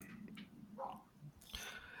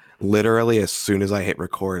Literally, as soon as I hit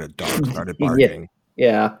record, a dog started Yeah. barking.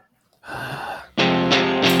 Yeah.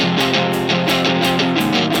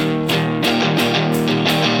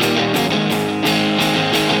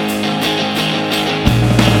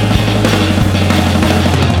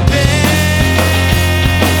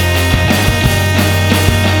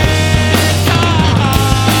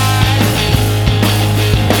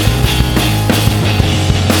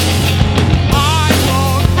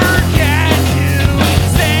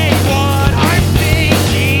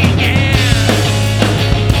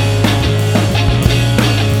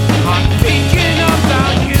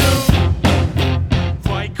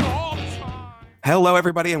 Hello,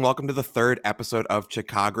 everybody, and welcome to the third episode of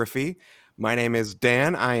Chicography. My name is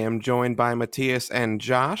Dan. I am joined by Matthias and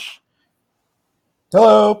Josh.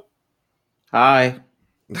 Hello. Hi.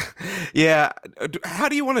 Yeah, how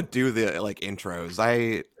do you want to do the intros?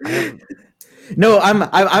 I have... No,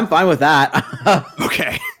 I'm fine with that.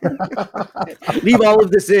 Okay. Leave all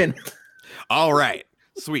of this in. All right.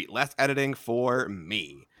 Sweet. Less editing for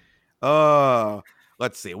me.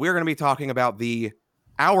 Let's see. We're going to be talking about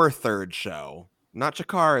our third show. Not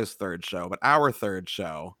Chikara's third show, but our third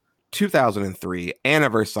show, 2003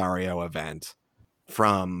 Aniversario event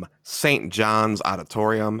from St. John's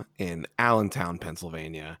Auditorium in Allentown,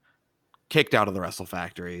 Pennsylvania. Kicked out of the Wrestle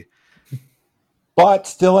Factory. But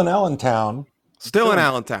still in Allentown. Still in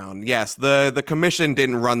Allentown, yes. The commission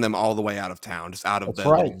didn't run them all the way out of town, just out of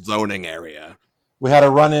the zoning area. We had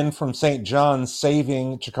a run-in from St. John's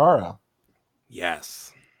saving Chikara.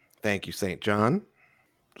 Yes. Thank you, St. John.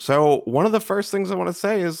 So one of the first things I want to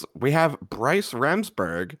say is we have Bryce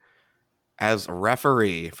Remsburg as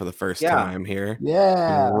referee for the first time here.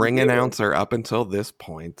 Yeah. Ring announcer up until this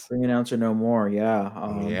point. Ring announcer no more, yeah.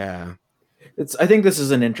 Yeah. I think this is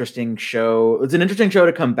an interesting show. It's an interesting show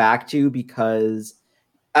to come back to because,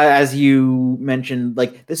 as you mentioned,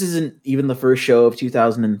 this isn't even the first show of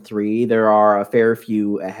 2003. There are a fair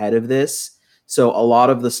few ahead of this. So a lot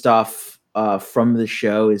of the stuff from the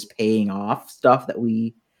show is paying off, stuff that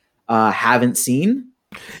we haven't seen.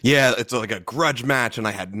 Yeah, it's like a grudge match, and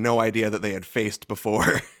I had no idea that they had faced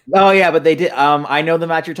before. Oh yeah, but they did. I know the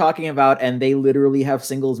match you're talking about, and they literally have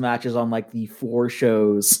singles matches on the 4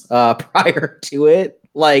 shows prior to it.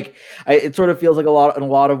 It sort of feels like in a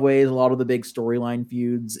lot of ways, a lot of the big storyline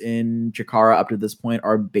feuds in Chikara up to this point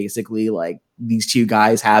are basically these two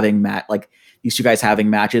guys having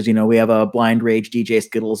matches. You know, we have a Blind Rage DJ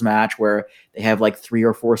Skittles match where they have 3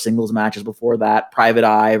 or 4 singles matches before that. Private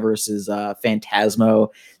Eye versus Phantasmo,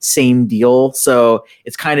 same deal. So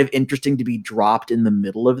it's kind of interesting to be dropped in the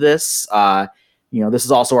middle of this. This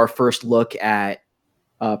is also our first look at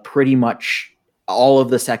pretty much all of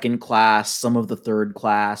the second class, some of the third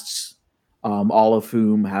class, all of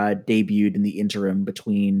whom had debuted in the interim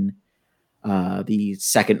between the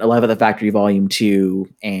second 11th Factory Volume 2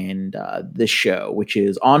 and this show, which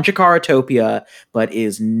is on Chikaratopia, but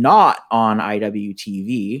is not on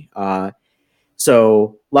IWTV.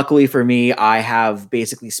 So luckily for me, I have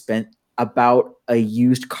basically spent about a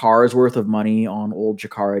used car's worth of money on old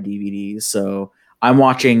Chikara DVDs. So I'm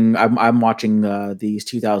watching these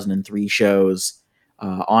 2003 shows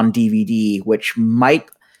on DVD, which might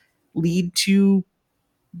lead to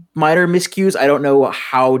minor miscues. I don't know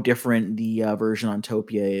how different the version on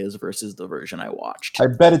Topia is versus the version I watched. I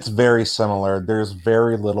bet it's very similar. There's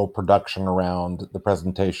very little production around the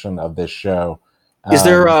presentation of this show. Is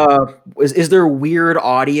there weird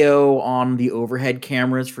audio on the overhead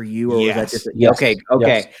cameras for you, or yes. was that just yes. Okay.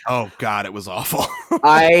 Yes. Oh God, it was awful.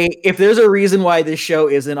 If there's a reason why this show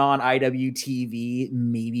isn't on IWTV,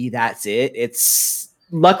 maybe that's it. It's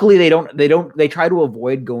luckily they try to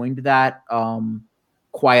avoid going to that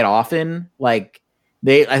quite often. I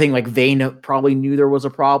think they probably knew there was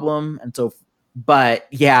a problem, and so. But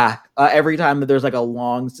yeah, every time that there's a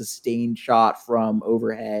long sustained shot from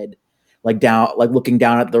overhead, looking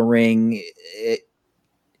down at the ring,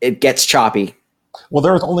 it gets choppy. Well,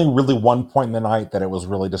 there was only really one point in the night that it was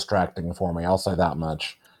really distracting for me. I'll say that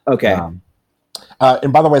much. Okay.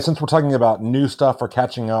 And by the way, since we're talking about new stuff or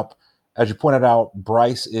catching up, as you pointed out,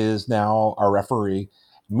 Bryce is now our referee,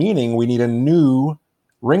 meaning we need a new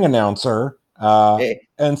ring announcer.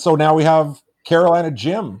 And so now we have Carolina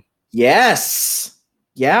Jim. Yes.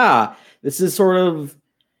 Yeah. This is sort of,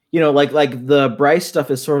 the Bryce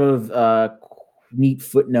stuff is sort of a neat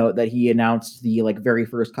footnote that he announced the very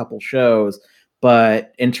first couple shows.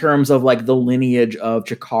 But in terms of the lineage of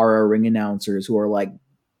Chikara ring announcers who are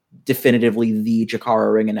definitively the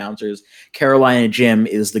Chikara ring announcers, Carolina Jim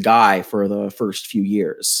is the guy for the first few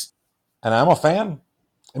years. And I'm a fan.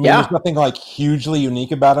 I mean, there's nothing hugely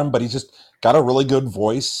unique about him, but he's just got a really good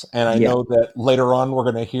voice, and I know that later on we're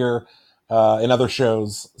going to hear in other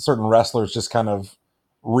shows certain wrestlers just kind of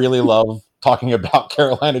really love talking about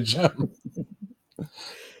Carolina Jim.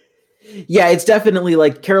 Yeah, it's definitely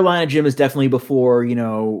like Carolina Jim is definitely before,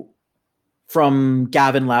 from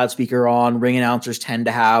Gavin Loudspeaker on, ring announcers tend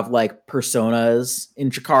to have like personas in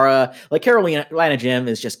Chikara. Like Carolina Jim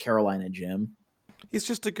is just Carolina Jim. He's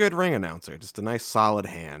just a good ring announcer, just a nice solid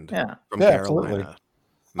hand from Yeah, Carolina. Absolutely.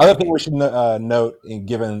 Other thing we should note,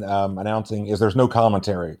 given announcing, is there's no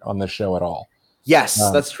commentary on this show at all. Yes,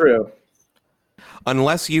 that's true.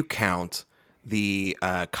 Unless you count the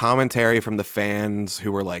commentary from the fans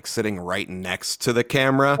who were like sitting right next to the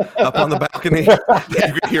camera up on the balcony. You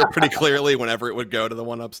could hear pretty clearly whenever it would go to the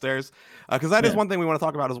one upstairs. Because that is one thing we want to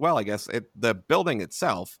talk about as well, I guess. The building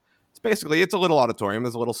itself, it's a little auditorium.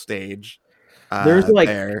 There's a little stage. There's like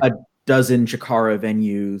a dozen Chikara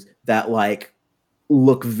venues that like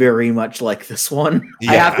look very much like this one.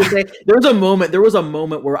 Yeah. I have to say, there was a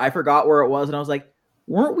moment where I forgot where it was, and I was like,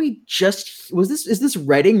 is this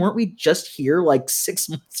Reading? Weren't we just here like 6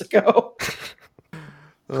 months ago?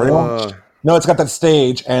 Pretty much. No, it's got that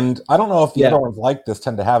stage, and I don't know if the other ones like this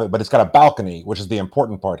tend to have it, but it's got a balcony, which is the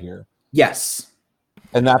important part here. Yes.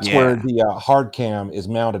 And that's where the hard cam is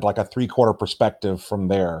mounted, like a 3/4 perspective from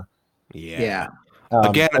there. Yeah.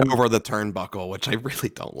 Again, over the turnbuckle, which I really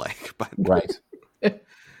don't like. But right. And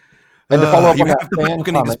to follow up on that fan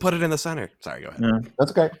comment, just put it in the center. Sorry, go ahead. Yeah.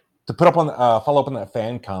 That's okay. To follow up on that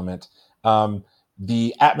fan comment,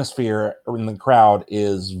 the atmosphere in the crowd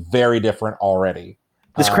is very different already.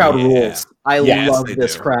 This crowd rules. I love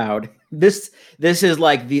this crowd. This is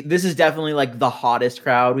definitely like the hottest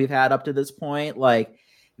crowd we've had up to this point. Like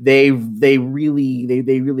they really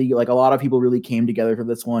like, a lot of people really came together for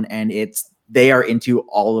this one, and they are into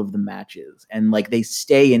all of the matches, and like they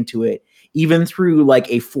stay into it even through like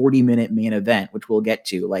a 40-minute main event, which we'll get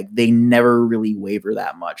to. Like they never really waver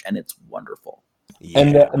that much, and it's wonderful. Yeah.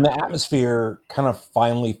 And the atmosphere kind of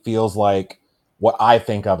finally feels like what I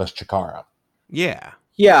think of as Chikara. Yeah,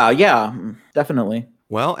 definitely.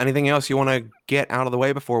 Well, anything else you want to get out of the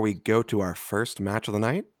way before we go to our first match of the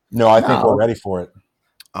night? No, I think we're ready for it.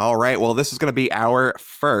 All right. Well, this is going to be our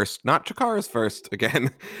first, not Chikara's first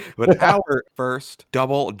again, but our first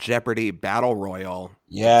Double Jeopardy Battle Royal.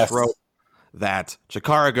 Yes. Trope that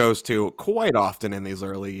Chikara goes to quite often in these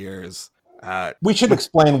early years. We should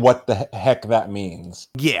explain what the heck that means.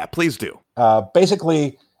 Yeah, please do.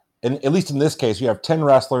 Basically, at least in this case, you have 10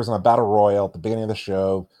 wrestlers in a battle royal at the beginning of the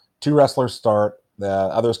show. 2 wrestlers start, the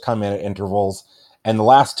others come in at intervals, and the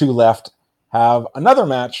last 2 left have another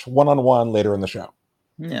match one-on-one later in the show.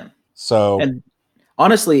 Yeah. So, and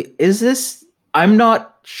honestly, I'm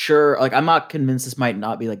not sure. Like, I'm not convinced this might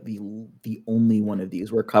not be like the only one of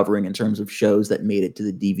these we're covering in terms of shows that made it to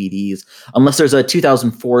the DVDs, unless there's a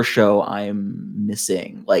 2004 show I'm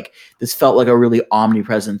missing. Like, this felt like a really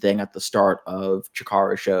omnipresent thing at the start of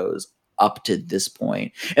Chikara shows up to this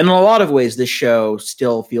point. And in a lot of ways, this show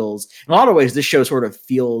sort of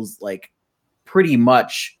feels like pretty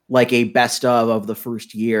much like a best of the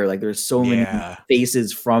first year. Like, there's so many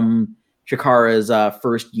faces from Chikara's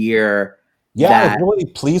first year. Yeah, I was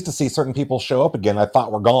really pleased to see certain people show up again I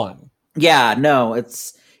thought were gone. Yeah, no,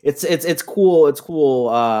 it's cool. It's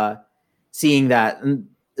cool seeing that. And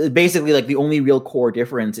basically, like, the only real core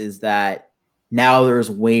difference is that now there's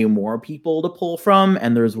way more people to pull from,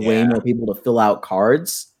 and there's way more people to fill out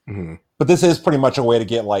cards. Mm-hmm. But this is pretty much a way to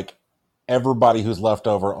get like everybody who's left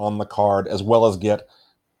over on the card, as well as get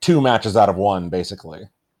 2 matches out of 1, basically.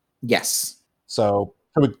 Yes. So,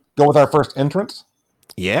 should we go with our first entrant?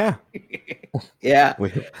 Yeah. Yeah.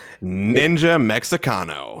 Ninja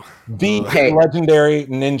Mexicano. The legendary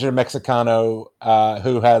Ninja Mexicano,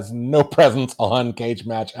 who has no presence on Cage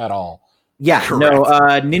Match at all. Yeah, correct. No,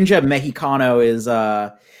 Ninja Mexicano is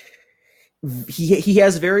he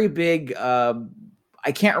has very big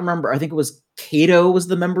I can't remember. I think it was Kato was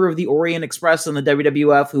the member of the Orient Express in the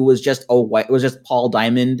WWF who was just Paul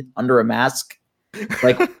Diamond under a mask.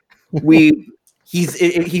 Like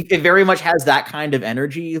he very much has that kind of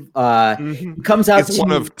energy. He comes out. He's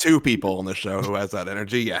one of 2 people on the show who has that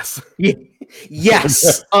energy. Yes.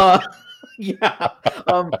 Yes. Yeah.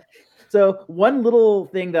 So one little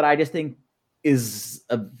thing that I just think is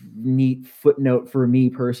a neat footnote for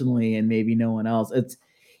me personally, and maybe no one else.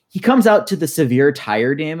 He comes out to the Severe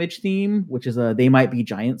Tire Damage theme, which is a They Might Be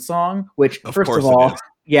Giants song, which first of all,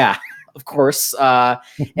 yeah, of course.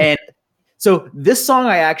 And so this song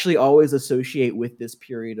I actually always associate with this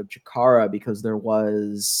period of Chikara because there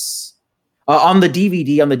was On the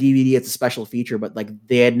DVD, it's a special feature, but like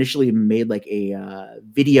they had initially made like a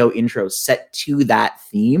video intro set to that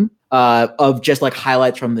theme of just like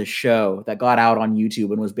highlights from the show that got out on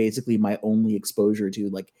YouTube and was basically my only exposure to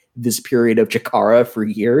like this period of Chikara for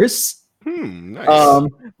years. Nice.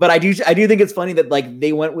 But I do think it's funny that like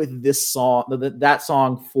they went with this song, that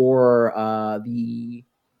song for the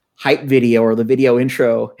hype video or the video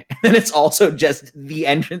intro, and then it's also just the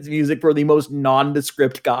entrance music for the most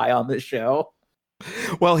nondescript guy on the show.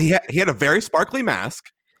 Well, he had a very sparkly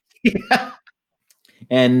mask. Yeah.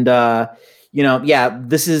 And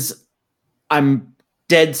this is, I'm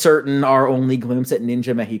dead certain, our only glimpse at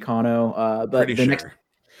Ninja Mexicano. But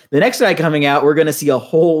the next guy coming out, we're going to see a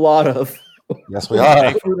whole lot of. Yes, we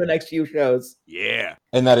are. For the next few shows. Yeah.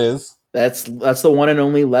 And that is? That's the one and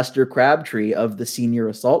only Lester Crabtree of the Senior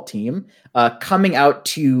Assault Team, coming out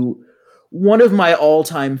to one of my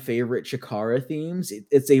all-time favorite Chikara themes.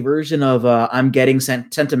 It's a version of I'm Getting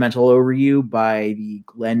Sentimental Over You by the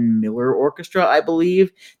Glenn Miller Orchestra, I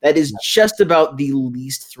believe. That is just about the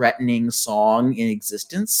least threatening song in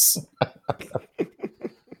existence.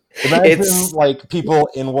 Imagine like people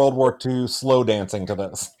in World War II slow dancing to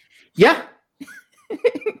this. Yeah.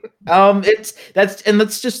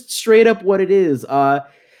 That's just straight up what it is.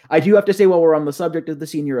 I do have to say, while we're on the subject of the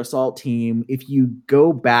Senior Assault Team, if you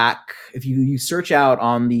go back, if you search out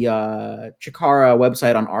on the Chikara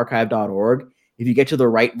website on archive.org, if you get to the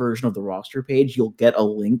right version of the roster page, you'll get a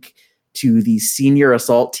link to the Senior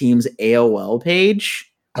Assault Team's AOL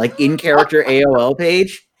page, like in-character AOL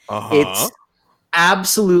page. It's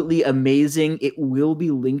absolutely amazing. It will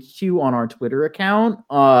be linked to on our Twitter account.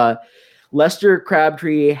 Lester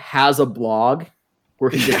Crabtree has a blog where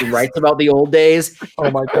he just writes about the old days. Oh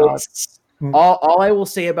my God. All I will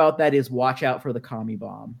say about that is watch out for the commie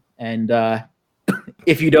bomb. And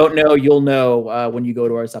if you don't know, you'll know when you go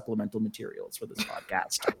to our supplemental materials for this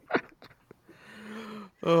podcast.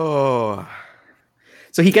 Oh.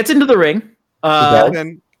 So he gets into the ring.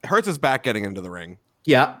 And hurts his back getting into the ring.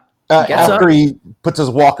 Yeah. After he puts his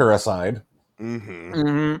walker aside. Mm-hmm.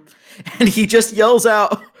 Mm-hmm. And he just yells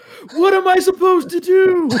out, "What am I supposed to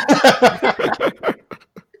do?"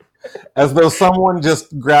 As though someone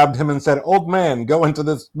just grabbed him and said, "Old man, go into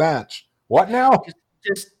this match." What now?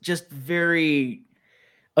 Just very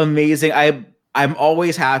amazing. I'm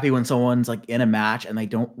always happy when someone's like in a match and they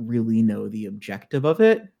don't really know the objective of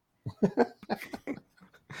it.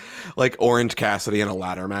 Like Orange Cassidy in a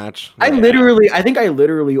ladder match. I think I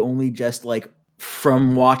literally only just like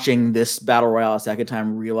from watching this battle royale a second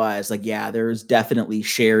time realized like, yeah, there's definitely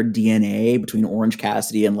shared DNA between Orange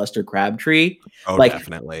Cassidy and Lester Crabtree. Oh, like,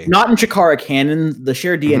 definitely. Not in Chikara canon. The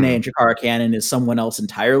shared DNA in Chikara canon is someone else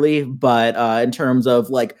entirely. But in terms of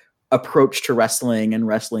like approach to wrestling and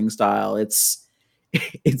wrestling style, it's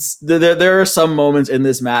there are some moments in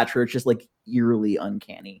this match where it's just like eerily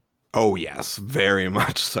uncanny. Oh yes, very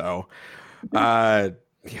much so.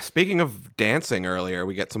 Speaking of dancing earlier,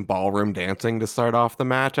 we get some ballroom dancing to start off the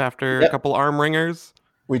match after a couple arm ringers.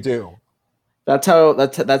 We do. That's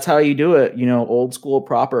how you do it, old school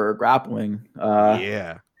proper grappling.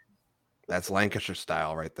 Yeah. That's Lancashire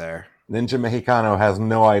style right there. Ninja Mexicano has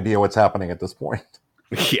no idea what's happening at this point.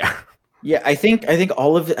 Yeah. Yeah, I think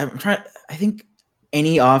all of it, I think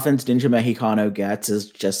any offense Ninja Mexicano gets is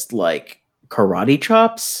just like karate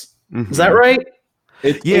chops. Mm-hmm. Is that right?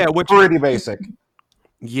 It's pretty basic.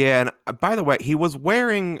 Yeah, and by the way, he was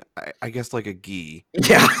wearing, I guess, like a gi.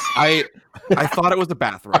 Yeah. I thought it was a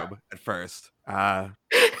bathrobe at first. The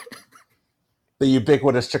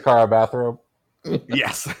ubiquitous Chikara bathrobe.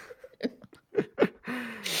 Yes.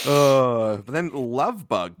 But then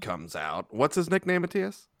Lovebug comes out. What's his nickname,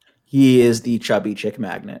 Matthias? He is the chubby chick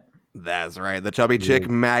magnet. That's right. The chubby chick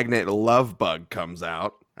magnet Lovebug comes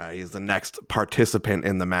out. He's the next participant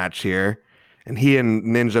in the match here. And he and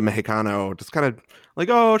Ninja Mexicano just kind of like,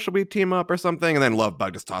 oh, should we team up or something? And then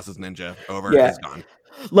Lovebug just tosses Ninja over and he's gone.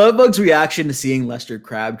 Lovebug's reaction to seeing Lester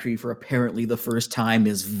Crabtree for apparently the first time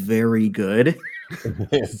is very good.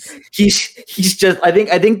 He's just I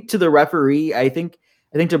think to the referee, I think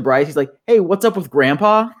to Bryce, he's like, "Hey, what's up with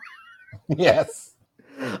Grandpa?" Yes.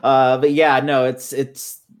 But yeah, no, it's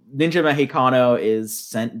Ninja Mexicano is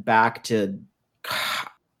sent back to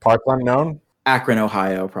parts unknown. Akron,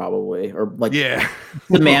 Ohio, probably, or like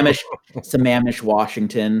Sammamish,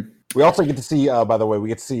 Washington. We also get to see, by the way,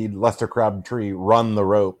 Lester Crabtree run the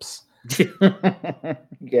ropes.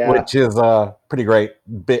 Yeah, which is a pretty great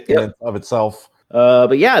bit in of itself.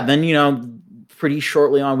 But yeah, then pretty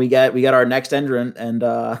shortly on we get our next entrant, and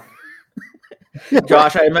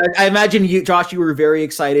Josh, I imagine you were very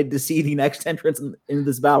excited to see the next entrance in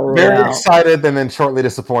this battle royale. Very excited, and then shortly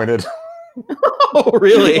disappointed. Oh,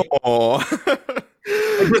 really? Oh.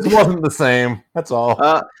 It just wasn't the same. That's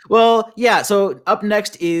all. Well, yeah. So up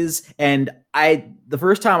next is, and the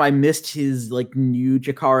first time I missed his like new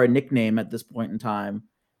Chikara nickname at this point in time,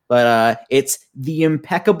 but it's the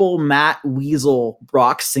impeccable Matt Weasel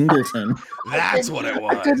Brock Singleton. That's what it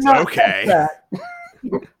I did was. not Okay. catch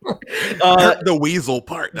I heard the weasel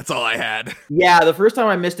part. That's all I had. Yeah, the first time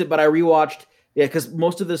I missed it, but I rewatched. Yeah, because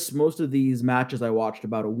most of these matches I watched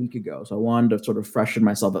about a week ago, so I wanted to sort of freshen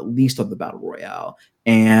myself at least on the Battle Royale.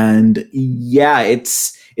 And yeah,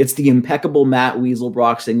 it's the impeccable Matt Weasel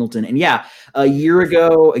Brock Singleton. And yeah, a year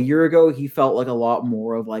ago, he felt like a lot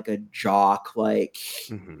more of like a jock, like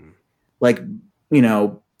like you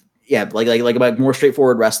know, yeah, like a more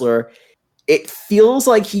straightforward wrestler. It feels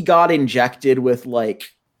like he got injected with like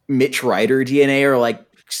Mitch Ryder DNA or like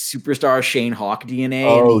superstar Shane Hawk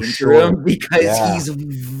DNA in the interim because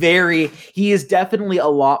he is definitely a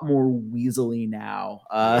lot more weaselly now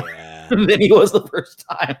than he was the first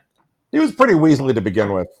time. He was pretty weaselly to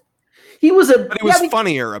begin with. He was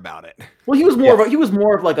funnier about it. Well, he was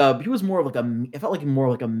more of like a it felt like more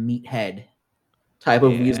like a meathead type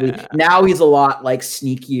of weaselly. Now he's a lot like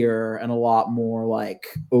sneakier and a lot more like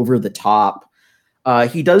over the top.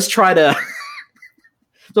 He does try to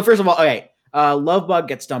So first of all, okay. Lovebug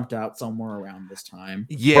gets dumped out somewhere around this time.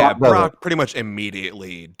 Yeah, Brock pretty much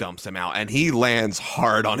immediately dumps him out, and he lands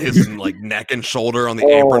hard on his like neck and shoulder on the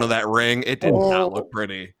apron of that ring. It did not look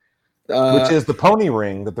pretty. Which is the pony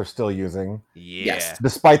ring that they're still using. Yeah. Yes.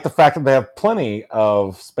 Despite the fact that they have plenty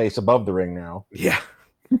of space above the ring now. Yeah.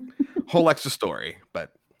 Whole extra story,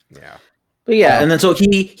 but yeah. But yeah, and then so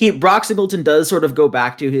he Brock Singleton does sort of go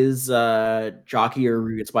back to his jockeyer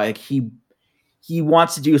roots by like he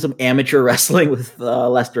wants to do some amateur wrestling with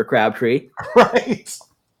Lester Crabtree. Right.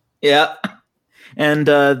 Yeah. And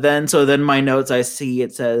then my notes I see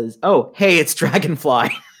it says, "Oh, hey, it's Dragonfly."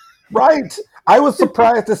 Right. I was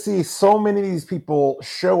surprised to see so many of these people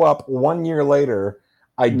show up 1 year later.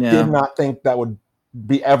 I did not think that would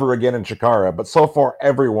be ever again in Chikara, but so far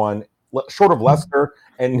everyone, short of Lester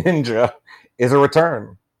and Ninja, is a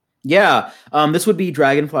return. Yeah, this would be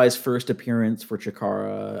Dragonfly's first appearance for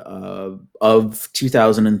Chikara of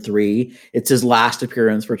 2003. It's his last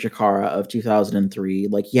appearance for Chikara of 2003.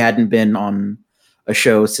 Like, he hadn't been on a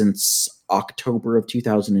show since October of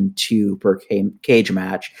 2002 per cage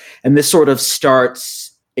match. And this sort of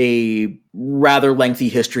starts a rather lengthy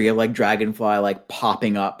history of like Dragonfly like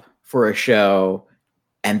popping up for a show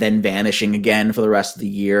and then vanishing again for the rest of the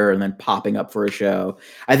year and then popping up for a show.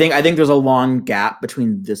 I think there's a long gap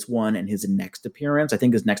between this one and his next appearance. I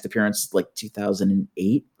think his next appearance is like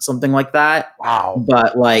 2008, something like that. Wow.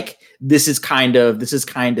 But like this is kind of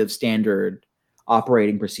standard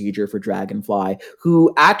operating procedure for Dragonfly,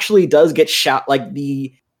 who actually does get shot like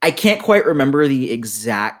I can't quite remember the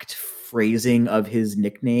exact phrasing of his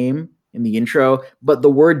nickname in the intro, but the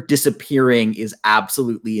word disappearing is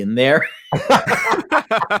absolutely in there.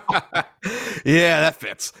 Yeah, that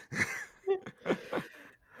fits.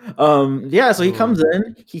 Yeah, so he comes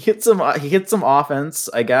in, he hits some offense,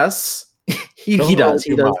 I guess. he does.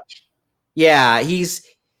 Yeah, he's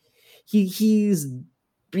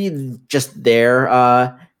being just there,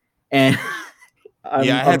 and I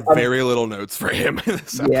had very little notes for him.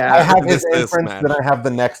 Yeah, I have his entrance, then I have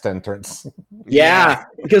the next entrance. Yeah,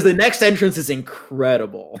 because the next entrance is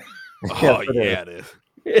incredible. Oh yeah, it is.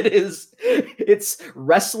 It is. It's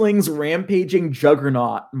wrestling's rampaging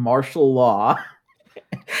juggernaut, Martial Law.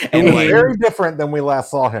 And he's very different than we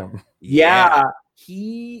last saw him. Yeah,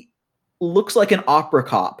 he looks like an opera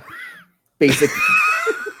cop, basically.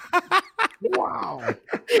 Wow.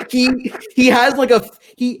 He has like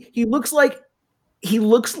he looks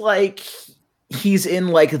like he's in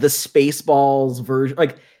like the Spaceballs version,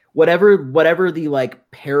 like whatever the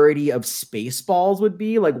like parody of Spaceballs would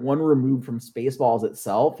be, like one removed from Spaceballs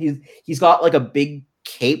itself. He's got like a big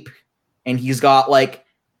cape, and he's got like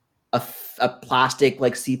a plastic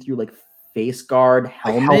like see-through like face guard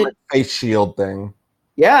helmet face shield thing.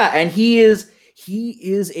 Yeah, and he is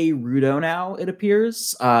a Rudo now, it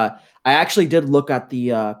appears. I actually did look at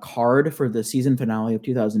the card for the season finale of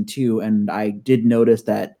 2002, and I did notice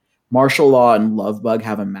that Martial Law and Lovebug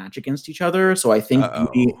have a match against each other. So I think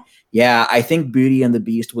Beauty and the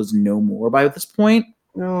Beast was no more by this point.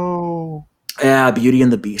 No. Yeah, Beauty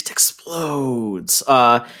and the Beast explodes.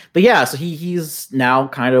 But yeah, so he's now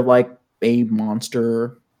kind of like a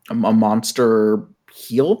monster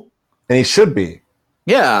heel. And he should be.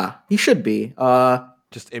 Yeah, he should be.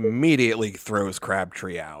 Just immediately throws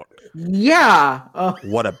Crabtree out. Yeah.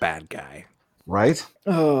 What a bad guy. Right?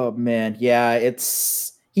 Oh man, yeah,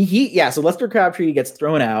 it's he yeah, so Lester Crabtree gets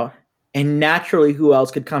thrown out, And naturally, who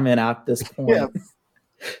else could come in at this point? Yes.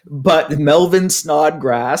 But Melvin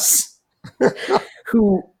Snodgrass,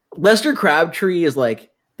 who Lester Crabtree is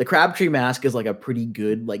like, the Crabtree mask is like a pretty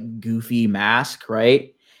good, like goofy mask,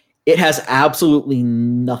 right? It has absolutely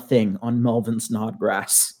nothing on Melvin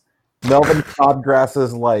Snodgrass. Melvin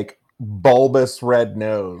Snodgrass's like bulbous red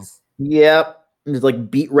nose. Yep. It's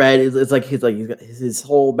like beet red. It's like his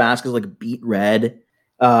whole mask is like beet red.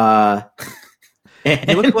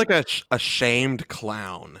 He looks like a shamed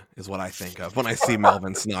clown, is what I think of when I see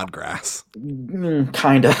Melvin Snodgrass.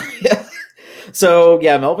 Kind of. So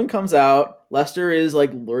yeah, Melvin comes out. Lester is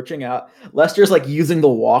like lurching out. Lester's like using the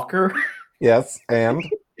walker. Yes, and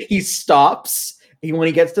He stops. When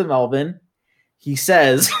he gets to Melvin, he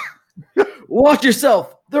says, "Watch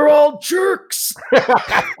yourself. They're all jerks."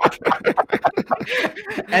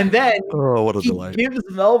 And then Oh, what a he delight. gives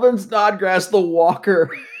Melvin Snodgrass the walker.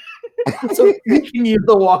 So he can use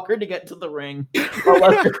the walker to get to the ring while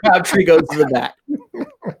Lester Crabtree goes to the back.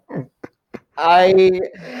 I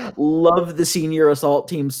love the senior assault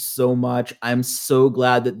team so much. I'm so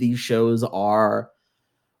glad that these shows are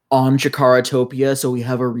on Chikaratopia, so we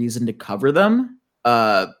have a reason to cover them.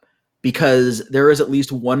 Because there is at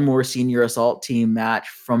least one more senior assault team match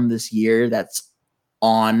from this year that's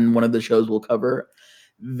on one of the shows we'll cover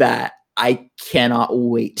that I cannot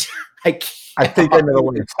wait. I think I know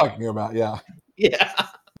what you're talking about. Yeah. Yeah.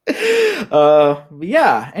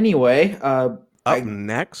 Yeah. Anyway, Up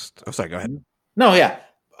next. Oh, sorry. Go ahead. No, yeah.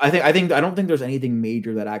 I don't think there's anything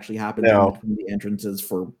major that actually happens in between the entrances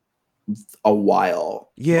for a while.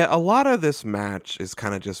 Yeah, a lot of this match is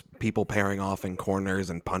kind of just people pairing off in corners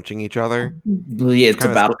and punching each other. Yeah, it's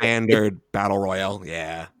kind a battle standard battle royale.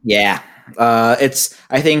 Yeah. Yeah. I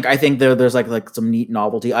think there's like some neat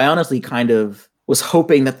novelty. I honestly kind of was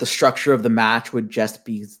hoping that the structure of the match would just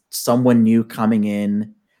be someone new coming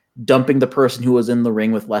in, dumping the person who was in the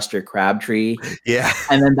ring with Lester Crabtree. Yeah.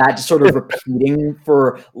 And then that just sort of repeating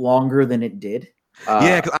for longer than it did.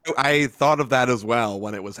 Yeah, because I thought of that as well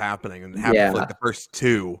when it was happening, and it happened for like the first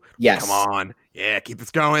two. Yes. Come on. Yeah, keep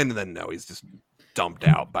this going. And then no, he's just dumped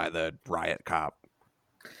out by the riot cop.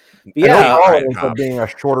 Yeah. It ends up being a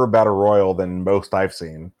shorter battle royal than most I've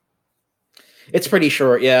seen. It's pretty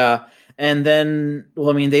short, yeah. And then,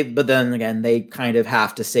 well, I mean, they kind of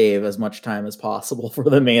have to save as much time as possible for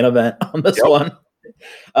the main event on this one.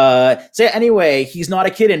 So anyway, he's not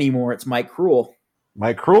a kid anymore. It's Mike Cruel.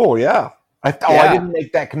 Mike Cruel, yeah. I didn't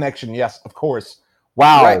make that connection. Yes, of course.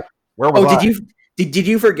 Wow. Right. Where was I? Did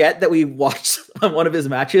you forget that we watched one of his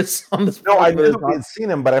matches on this? No, I knew we had seen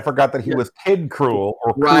him, but I forgot that he was Kid Cruel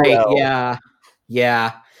or right. Cruel.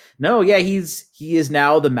 Yeah. No, yeah, he is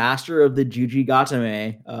now the master of the Juji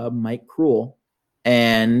Gatame, Mike Cruel,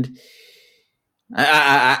 and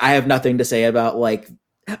I have nothing to say about like.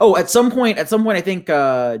 Oh, at some point, I think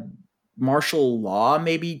Martial Law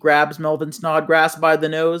maybe grabs Melvin Snodgrass by the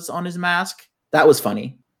nose on his mask. That was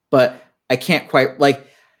funny, but I can't quite like.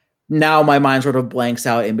 Now my mind sort of blanks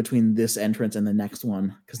out in between this entrance and the next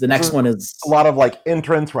one because the next one is a lot of like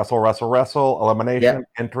entrance, wrestle, elimination,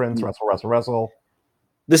 entrance, wrestle.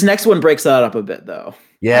 This next one breaks that up a bit, though.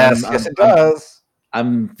 Yes, it does.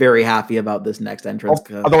 I'm very happy about this next entrance.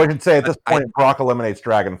 Although I should say at this point, Brock eliminates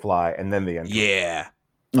Dragonfly and then the entrance. Yeah.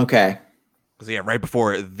 Okay. Because right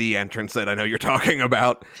before the entrance that I know you're talking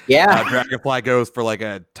about, Dragonfly goes for like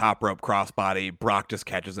a top rope crossbody. Brock just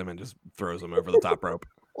catches him and just throws him over the top rope.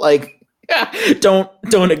 Like, don't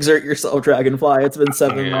exert yourself, Dragonfly. It's been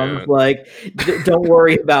 7 months. Like, don't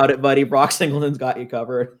worry about it, buddy. Brock Singleton's got you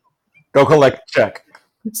covered. Go collect a check.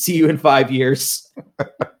 See you in 5 years.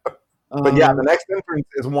 But yeah, the next entrance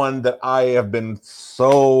is one that I have been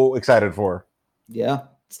so excited for. Yeah,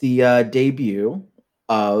 it's the debut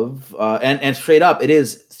of and straight up, it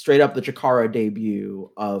is straight up the Chikara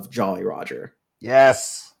debut of Jolly Roger.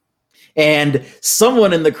 Yes. And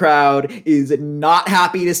someone in the crowd is not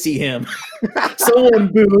happy to see him.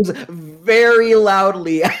 Someone boos very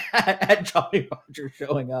loudly at Jolly Roger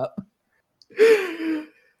showing up.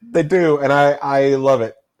 They do, and I love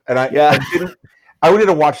it. And I did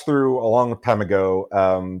a watch through a long time ago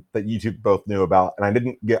that you two both knew about, and I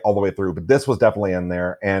didn't get all the way through, but this was definitely in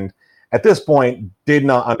there. And at this point, did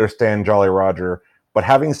not understand Jolly Roger, but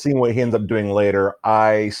having seen what he ends up doing later,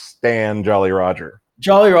 I stan Jolly Roger.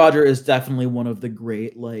 Jolly Roger is definitely one of the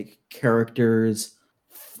great like characters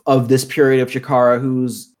of this period of Chikara,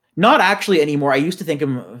 who's not actually anymore. I used to think of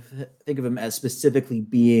him as specifically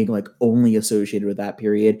being like only associated with that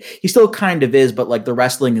period. He still kind of is, but like the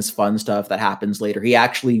wrestling is fun stuff that happens later. He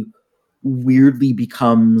actually weirdly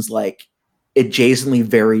becomes like adjacently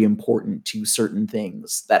very important to certain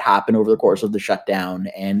things that happen over the course of the shutdown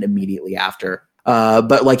and immediately after.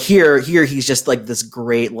 But like here he's just like this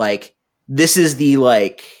great, like, this is the,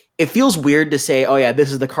 like, it feels weird to say, oh yeah,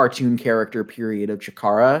 this is the cartoon character period of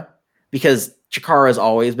Chikara, because Chikara has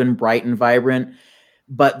always been bright and vibrant,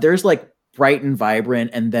 but there's like bright and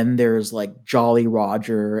vibrant, and then there's like Jolly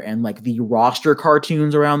Roger and like the roster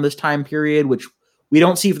cartoons around this time period, which we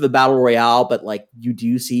don't see for the Battle Royale, but like you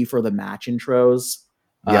do see for the match intros.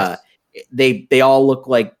 Yes. They all look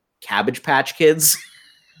like Cabbage Patch Kids.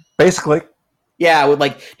 Basically. Yeah, with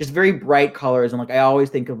like just very bright colors, and like I always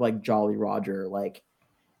think of like Jolly Roger, like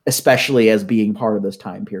especially as being part of this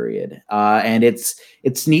time period. And it's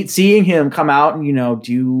neat seeing him come out and, you know,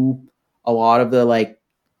 do a lot of the, like,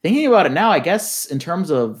 thinking about it now, I guess in terms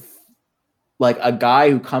of like a guy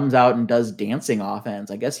who comes out and does dancing offense,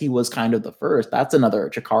 I guess he was kind of the first. That's another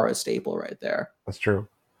Chikara staple right there. That's true.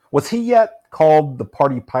 Was he yet called the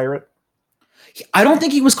Party Pirate? I don't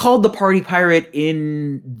think he was called the Party Pirate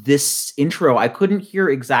in this intro. I couldn't hear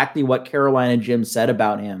exactly what Caroline and Jim said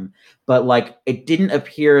about him, but like it didn't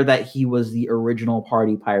appear that he was the original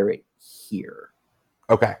Party Pirate here.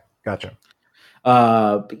 Okay, gotcha.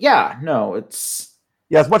 But yeah, no, it's...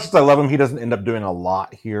 Yeah, as much as I love him, he doesn't end up doing a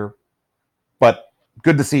lot here, but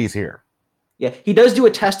good to see he's here. Yeah, he does do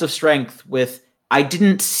a test of strength with... I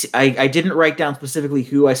didn't write down specifically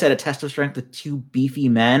who. I said a test of strength with two beefy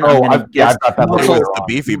men. Oh, I've got that. The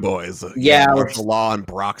Beefy Boys. Yeah. Martial Law and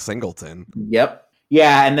Brock Singleton. Yep.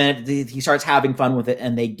 Yeah, and then he starts having fun with it,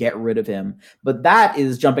 and they get rid of him. But that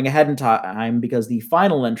is jumping ahead in time, because the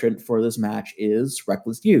final entrant for this match is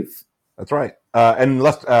Reckless Youth. That's right. And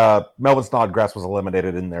Melvin Snodgrass was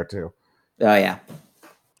eliminated in there, too. Oh, yeah.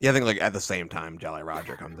 Yeah, I think like at the same time Jolly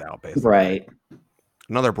Roger comes out, basically. Right.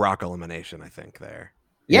 Another Brock elimination, I think, there.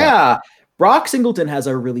 Yeah. Brock Singleton has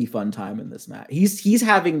a really fun time in this match.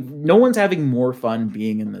 No one's having more fun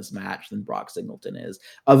being in this match than Brock Singleton is,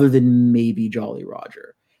 other than maybe Jolly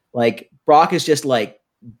Roger. Like, Brock is just like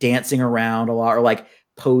dancing around a lot, or like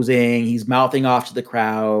posing. He's mouthing off to the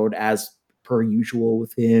crowd as per usual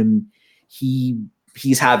with him.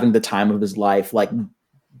 He's having the time of his life, like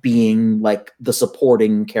being like the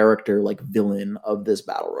supporting character, like villain of this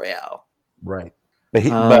battle royale. Right. But he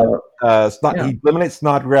eliminates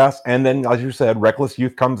Snodgrass, and then, as you said, Reckless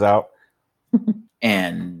Youth comes out.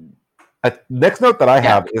 And next note that I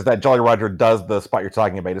have is that Jolly Roger does the spot you're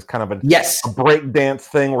talking about. It's kind of a break dance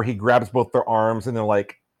thing where he grabs both their arms and then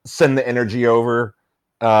like send the energy over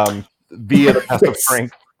via the test of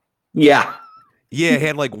strength. Yeah. Yeah, he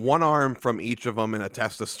had like one arm from each of them in a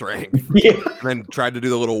test of strength. Yeah. And then tried to do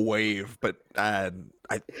the little wave, but I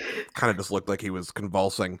kind of just looked like he was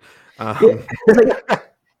convulsing.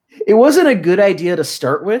 It wasn't a good idea to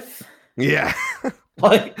start with. Yeah.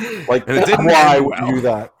 like and it didn't why end would well. you do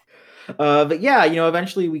that? But yeah, you know,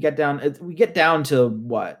 eventually we get down to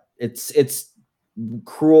what? It's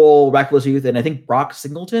Cruel, Reckless Youth, and I think Brock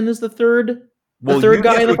Singleton is the third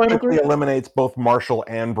guy in the final three. Eliminates both Marshall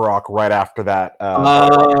and Brock right after that.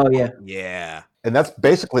 Yeah. And that's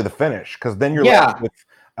basically the finish, because then you're left with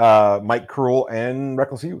Mike Cruel and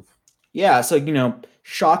Reckless Youth. Yeah, so, you know,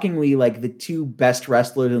 shockingly, like, the two best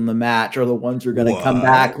wrestlers in the match are the ones who are going to come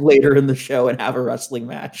back later in the show and have a wrestling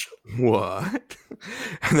match. What?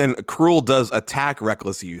 And then Cruel does attack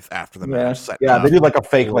Reckless Youth after the match. Yeah, they do like a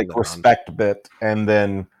fake like respect bit, and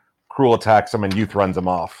then Cruel attacks him and Youth runs him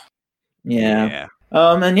off. Yeah.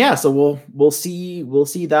 So we'll see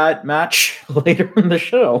that match later in the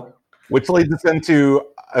show. Which leads us into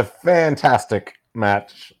a fantastic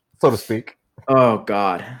match, so to speak. Oh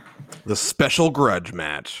God. The special grudge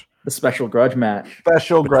match. Special grudge match.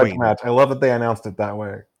 I love that they announced it that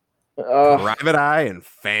way. Private Eye and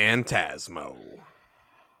Phantasmo.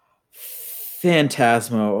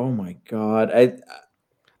 Oh my God.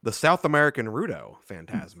 The South American Rudo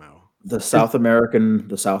Phantasmo. The South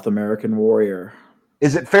American warrior.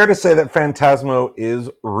 Is it fair to say that Phantasmo is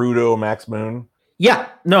Rudo Max Moon? Yeah.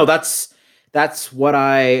 No, that's what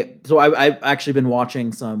I've actually been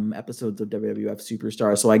watching some episodes of WWF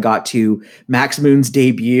Superstar. So I got to Max Moon's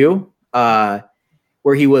debut,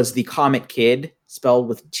 where he was the Comet Kid, spelled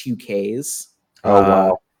with 2 Ks. Oh,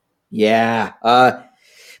 wow. Yeah.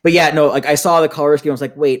 But yeah, no, like I saw the color scheme. I was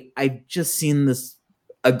like, wait, I've just seen this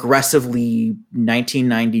aggressively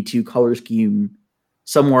 1992 color scheme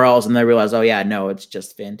somewhere else. And I realized, oh yeah, no, it's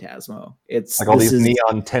just Phantasmo. It's like all these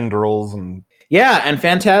neon tendrils and... Yeah, and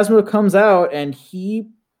Phantasmo comes out, and he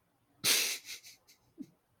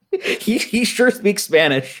sure speaks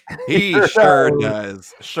Spanish. He sure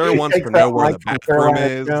does. Sure wants to know where the bathroom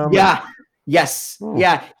is. Yeah. Yes.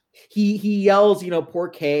 Yeah. he yells,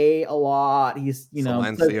 "Porque" a lot. He's,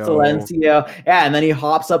 Silencio. Silencio. Yeah, and then he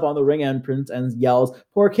hops up on the ring entrance and yells,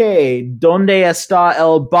 "Porque, donde está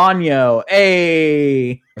el baño?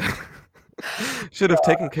 Hey!" Should have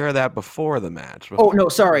taken care of that before the match. Oh no,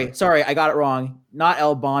 sorry, I got it wrong. Not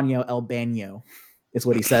el baño, el baño is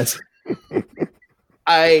what he says.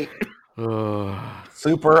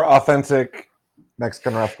 Super authentic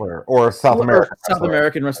Mexican wrestler or South American wrestler. South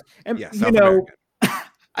American wrestler. And, Yeah, South American.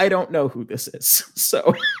 I don't know who this is.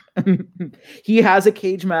 So he has a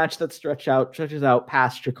cage match that stretches out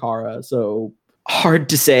past Chikara. So hard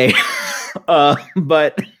to say.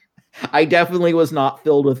 But I definitely was not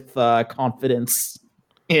filled with confidence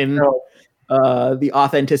in the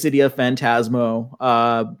authenticity of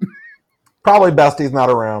Phantasmo. Probably best he's not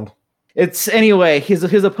around. It's anyway. His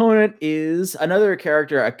opponent is another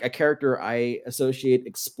character, a character I associate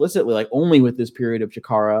explicitly, like only with this period of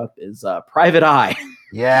Chikara, is Private Eye.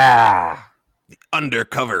 Yeah, the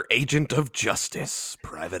undercover agent of justice,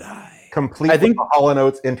 Private Eye. Complete with the Hall &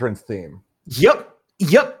 Oates entrance theme. Yep.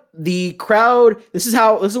 The crowd. This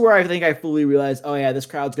is where I think I fully realized. Oh yeah, this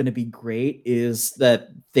crowd's going to be great. Is that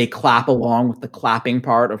they clap along with the clapping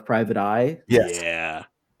part of Private Eye? Yes. Yeah.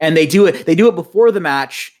 And they do it before the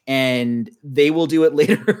match, and they will do it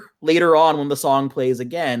later on when the song plays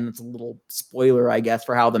again. It's a little spoiler, I guess,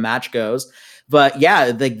 for how the match goes. But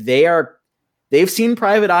yeah, they've seen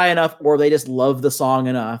Private Eye enough, or they just love the song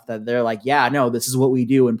enough that they're like, yeah, no, this is what we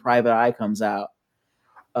do when Private Eye comes out.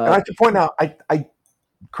 And I should point out, I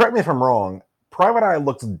correct me if I'm wrong, Private Eye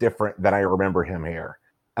looks different than I remember him here.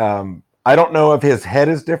 I don't know if his head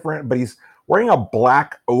is different, but he's wearing a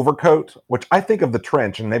black overcoat, which I think of the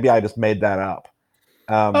trench, and maybe I just made that up.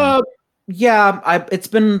 Yeah, it's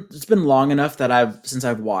been long enough that since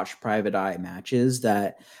I've watched Private Eye matches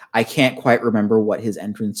that I can't quite remember what his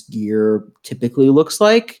entrance gear typically looks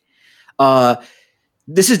like.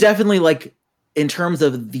 This is definitely like, in terms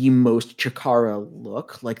of the most Chikara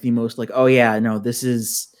look, like the most like, oh yeah, no, this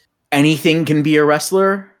is anything can be a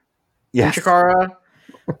wrestler. Yes. In Chikara.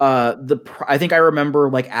 I think I remember,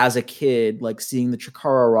 like, as a kid, like seeing the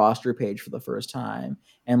Chikara roster page for the first time,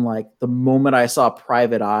 and like the moment I saw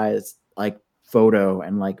Private Eye's like photo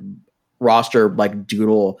and like roster like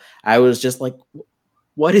doodle, I was just like,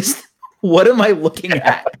 what am I looking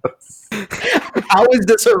at? How is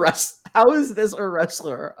this a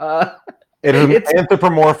wrestler? It is an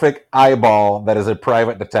anthropomorphic eyeball that is a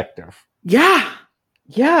private detective. Yeah.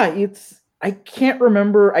 I can't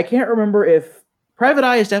remember if Private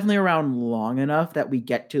Eye is definitely around long enough that we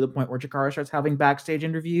get to the point where Chikara starts having backstage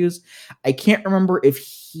interviews. I can't remember if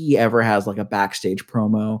he ever has like a backstage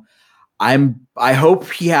promo. I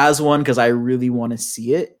hope he has one because I really want to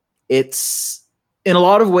see it. It's, in a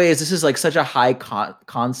lot of ways, this is like such a high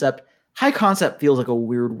concept. High concept feels like a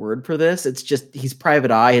weird word for this. It's just, he's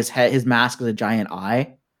Private Eye. His mask is a giant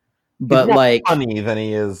eye, but he's more like funny than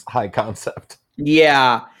he is high concept.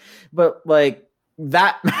 Yeah, but like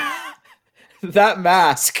that. That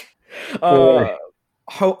mask, but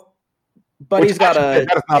he's got a.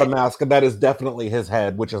 That is not a mask, and that is definitely his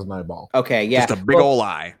head, which is an eyeball. Okay, yeah, just a big old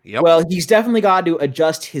eye. Yep. Well, he's definitely got to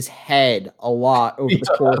adjust his head a lot over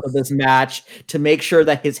the course of this match to make sure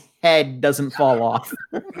that his head doesn't fall off.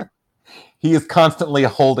 He is constantly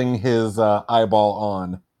holding his eyeball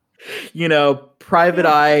on. Private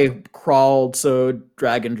Eye crawled so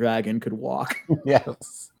Dragon could walk.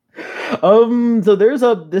 Yes. So there's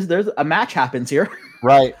a match happens here.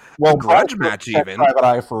 Right. Well, grudge match even. Private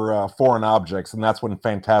Eye for foreign objects, and that's when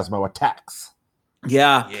Phantasmo attacks.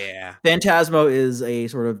 Yeah. Phantasmo is a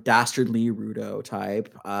sort of dastardly Rudo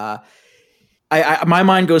type. My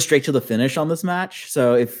mind goes straight to the finish on this match.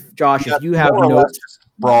 So if you have notes,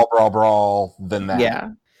 brawl, then that.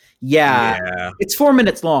 Yeah. It's 4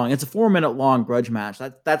 minutes long. It's a 4-minute long grudge match.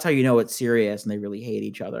 That's how you know it's serious and they really hate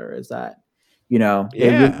each other. Is that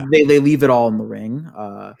they leave it all in the ring.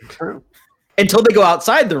 True. Until they go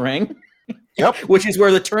outside the ring. Yep. Which is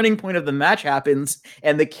where the turning point of the match happens,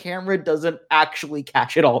 and the camera doesn't actually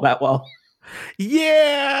catch it all that well.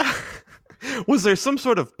 Yeah. Was there some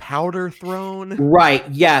sort of powder thrown? Right.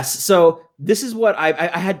 Yes. So this is what I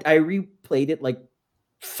replayed it like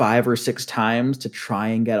 5 or 6 times to try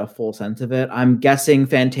and get a full sense of it. I'm guessing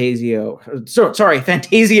Fantasio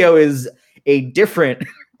is a different.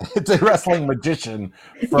 It's a wrestling magician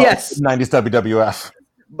from 90s WWF.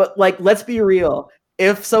 But like, let's be real.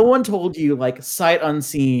 If someone told you like sight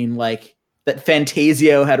unseen, like that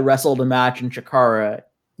Fantasio had wrestled a match in Chikara,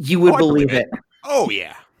 you would believe it. Oh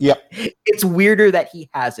yeah. Yep. It's weirder that he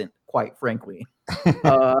hasn't, quite frankly.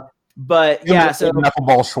 But yeah, so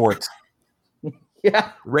knuckleball Schwartz.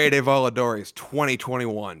 Yeah. Rey de Voladores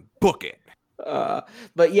 2021. Book it.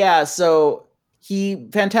 But yeah, so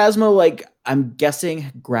Phantasmo, like, I'm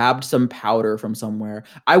guessing, grabbed some powder from somewhere.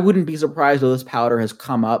 I wouldn't be surprised if this powder has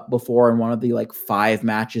come up before in one of the like 5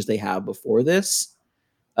 matches they have before this.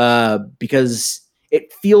 Because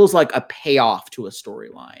it feels like a payoff to a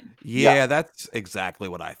storyline. Yeah, that's exactly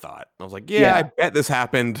what I thought. I was like, I Yeah. bet this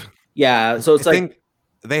happened. Yeah, so it's I like think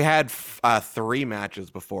they had 3 matches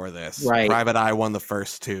before this. Right. Private Eye won the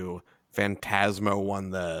first 2. Phantasmo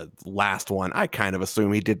won the last one. I kind of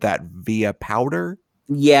assume he did that via powder.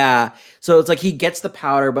 Yeah. So it's like he gets the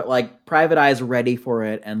powder, but like Private Eye's ready for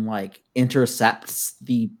it and like intercepts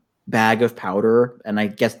the bag of powder and I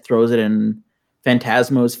guess throws it in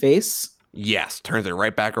Phantasmo's face. Yes, turns it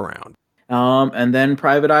right back around. And then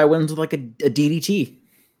Private Eye wins with like a DDT.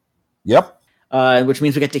 Yep. Which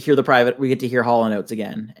means we get to hear Hall & Oates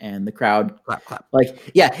again, and the crowd Clap, clap.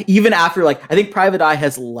 like, yeah, even after like I think Private Eye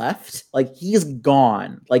has left, like he's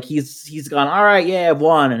gone, like he's gone. All right, yeah, I've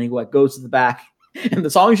won, and he goes to the back, and the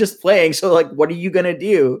song is just playing. So like, what are you gonna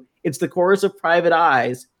do? It's the chorus of Private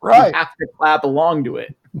Eyes. Right. You have to clap along to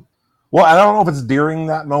it. Well, I don't know if it's during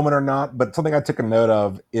that moment or not, but something I took a note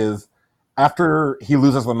of is after he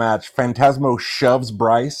loses the match, Phantasmo shoves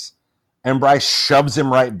Bryce, and Bryce shoves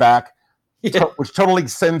him right back. Yeah. Which totally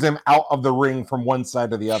sends him out of the ring from one side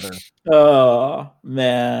to the other. Oh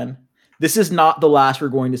man, this is not the last we're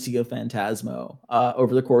going to see of Phantasmo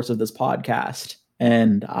over the course of this podcast,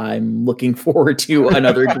 and I'm looking forward to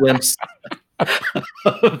another glimpse of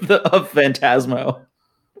Phantasmo.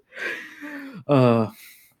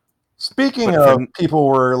 Speaking of people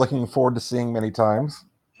we're looking forward to seeing many times.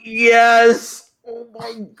 Yes. Oh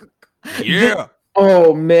my God. Yeah.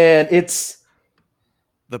 Oh man, it's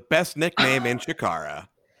The best nickname in Chikara.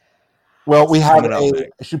 Well, we have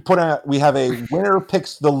Phenomenal. we have a winner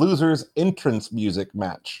picks the loser's entrance music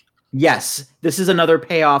match. yes. This is another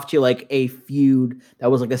payoff to like a feud that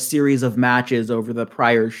was like a series of matches over the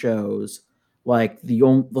prior shows. Like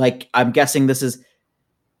I'm guessing this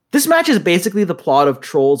match is basically the plot of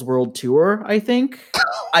Trolls World Tour. I think.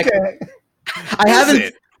 Okay. I haven't.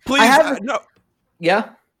 It? Please, I haven't. no. Yeah.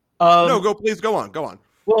 Please go on.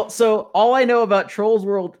 Well, so all I know about Trolls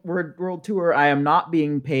World Tour, I am not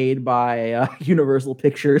being paid by Universal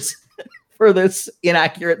Pictures for this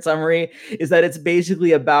inaccurate summary, is that it's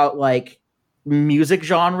basically about like music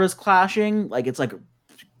genres clashing. Like it's like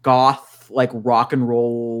goth, like rock and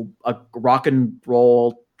roll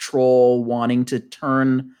troll wanting to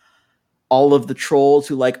turn all of the trolls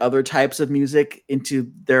who like other types of music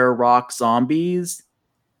into their rock zombies.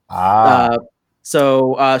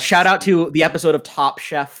 So shout out to the episode of Top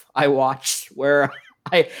Chef I watched where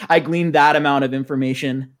I gleaned that amount of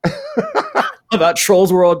information about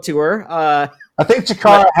Trolls World Tour. I think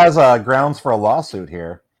Chikara has grounds for a lawsuit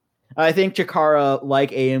here. I think Chikara,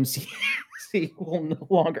 like AMC, will no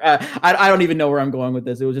longer. I don't even know where I'm going with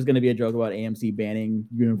this. It was just going to be a joke about AMC banning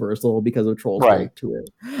Universal because of Trolls World Tour.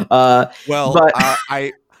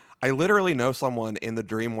 I literally know someone in the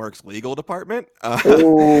DreamWorks legal department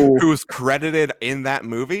who's credited in that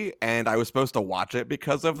movie, and I was supposed to watch it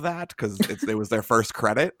because of that, because it was their first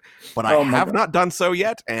credit, but I have not done so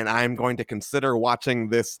yet, and I'm going to consider watching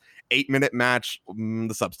this 8-minute match,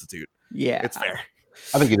 The Substitute. Yeah. It's fair.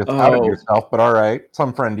 I think you just outed yourself, but all right.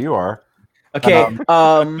 Some friend you are. Okay.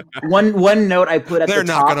 One note I put at the top. They're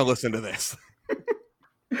not going to listen to this.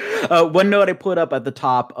 One note I put up at the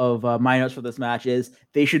top of my notes for this match is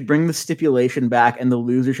they should bring the stipulation back, and the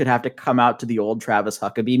loser should have to come out to the old Travis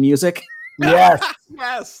Huckabee music. Yes,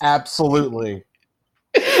 yes, absolutely.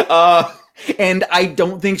 And I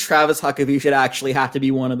don't think Travis Huckabee should actually have to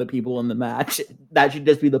be one of the people in the match. That should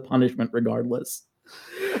just be the punishment, regardless.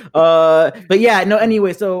 But yeah, no.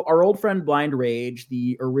 Anyway, so our old friend Blind Rage,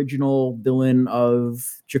 the original villain of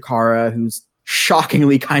Chikara, who's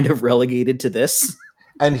shockingly kind of relegated to this.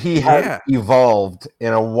 And he has evolved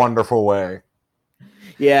in a wonderful way.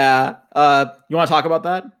 Yeah. You want to talk about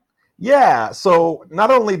that? Yeah. So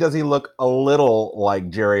not only does he look a little like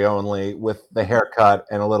Jerry Only with the haircut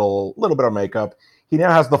and a little bit of makeup, he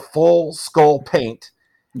now has the full skull paint.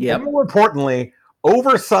 Yeah. And more importantly,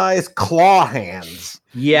 oversized claw hands.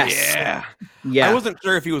 Yes. Yeah. I wasn't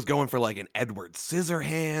sure if he was going for like an Edward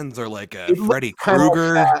Scissorhands or like a Freddy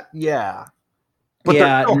Krueger. Yeah. But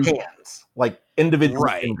they're still hands, like individual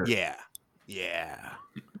fingers. Yeah.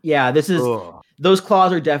 This is those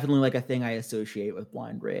claws are definitely like a thing I associate with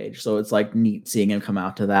Blind Rage, so it's like neat seeing him come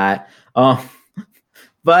out to that.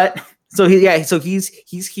 But so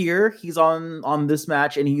he's here. He's on this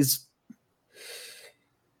match, and he's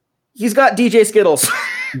got DJ Skittles.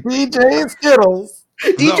 DJ Skittles.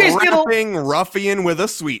 DJ the Skittles. rapping ruffian with a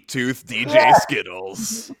sweet tooth, DJ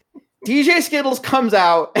Skittles. DJ Skittles comes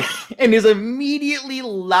out and is immediately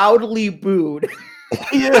loudly booed.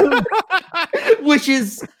 Which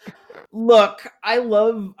is, look, I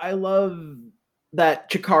love that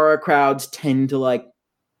Chikara crowds tend to like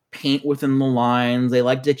paint within the lines. They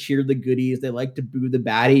like to cheer the goodies. They like to boo the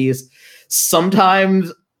baddies.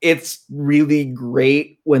 Sometimes it's really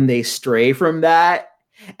great when they stray from that.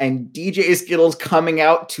 And DJ Skittles coming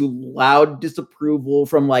out to loud disapproval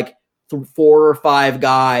from like 4 or 5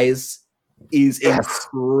 guys is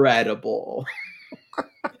incredible.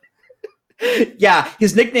 Yeah,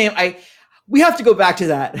 his nickname, we have to go back to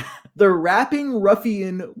that. The rapping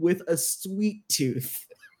ruffian with a sweet tooth.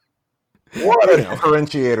 What a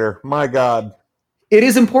differentiator. My God. It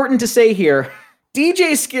is important to say here,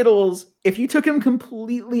 DJ Skittles, if you took him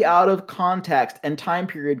completely out of context and time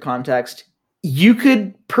period context, you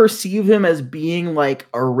could perceive him as being like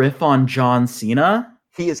a riff on John Cena.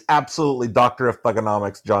 He is absolutely Dr. of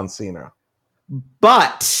Thugonomics John Cena.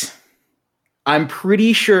 But I'm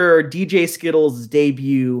pretty sure DJ Skittles'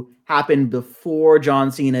 debut happened before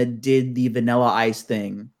John Cena did the Vanilla Ice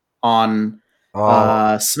thing on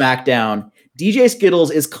SmackDown. DJ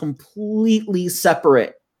Skittles is completely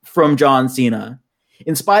separate from John Cena,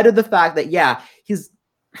 in spite of the fact that, yeah,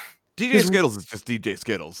 DJ Skittles is just DJ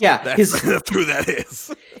Skittles. Yeah, that's who that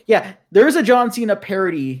is. Yeah, there's a John Cena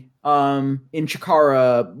parody in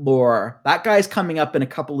Chikara lore. That guy's coming up in a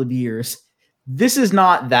couple of years. This is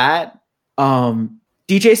not that.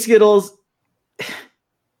 DJ Skittles,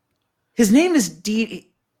 his name is DJ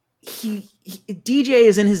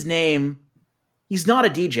is in his name. He's not a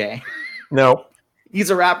DJ. No. He's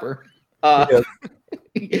a rapper. I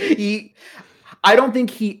don't think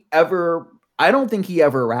he ever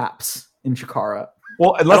raps in Chikara.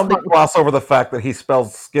 Well, and let's not gloss over the fact that he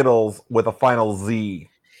spells Skittles with a final Z.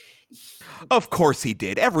 Of course he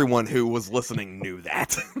did. Everyone who was listening knew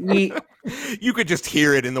that. You could just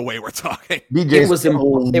hear it in the way we're talking. It was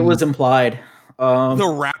implied.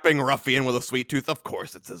 The rapping ruffian with a sweet tooth. Of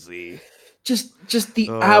course, it's a Z. Just the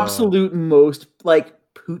absolute most like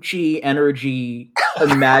Poochie energy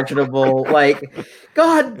imaginable. Like,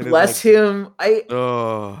 God bless him.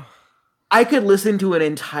 I could listen to an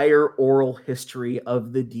entire oral history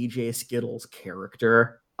of the DJ Skittles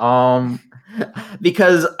character.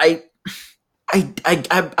 Because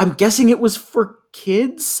I'm guessing it was for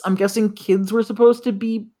kids. I'm guessing kids were supposed to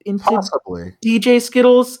be into possibly DJ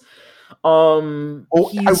Skittles.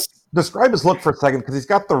 Describe his look for a second, because he's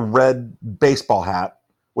got the red baseball hat,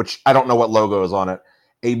 which I don't know what logo is on it.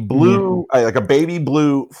 A blue, like a baby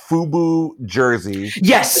blue FUBU jersey.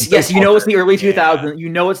 Yes. You know it's the early 2000s. You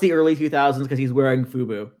know it's the early 2000s because he's wearing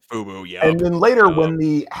FUBU. FUBU, yeah. And then later, when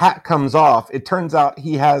the hat comes off, it turns out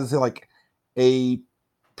he has like a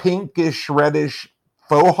pinkish, reddish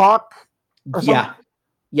faux hawk. Yeah.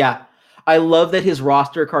 I love that his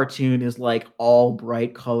roster cartoon is like all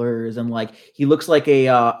bright colors and like he looks like a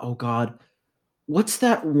what's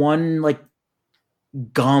that one like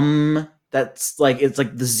gum that's like it's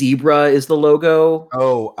like the zebra is the logo?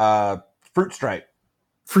 Fruit Stripe.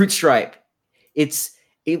 Fruit Stripe.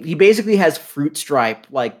 He basically has Fruit Stripe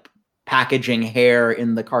like packaging hair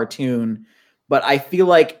in the cartoon, but I feel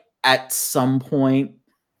like at some point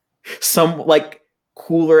some like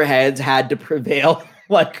cooler heads had to prevail.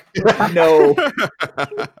 Like, no,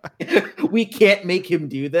 we can't make him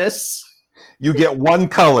do this. You get one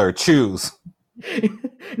color, choose.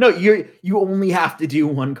 No, you only have to do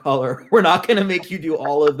one color. We're not going to make you do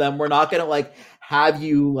all of them. We're not going to like have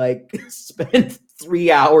you like spend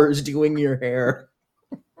 3 hours doing your hair.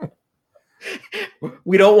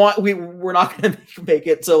 We're not going to make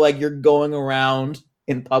it so like you're going around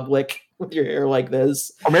in public with your hair like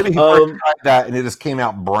this. Or maybe he tried that and it just came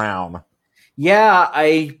out brown. Yeah,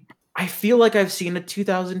 I feel like I've seen a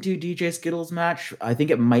 2002 DJ Skittles match. I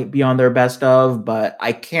think it might be on their best of, but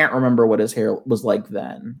I can't remember what his hair was like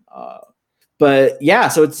then. But yeah,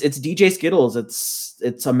 so it's DJ Skittles.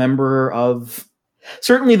 It's a member of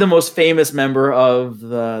certainly the most famous member of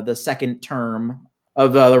the second term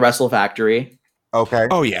of the Wrestle Factory. Okay.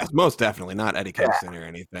 Oh yeah, most definitely not Eddie Kingston or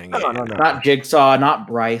anything. No. Not Jigsaw, not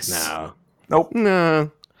Bryce. No. Nope.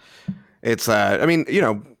 No. It's I mean, you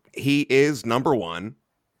know, he is number 1,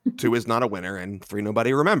 2 is not a winner, and 3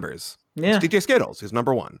 nobody remembers. Yeah. It's DJ Skittles, he's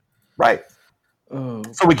number 1. Right. Oh.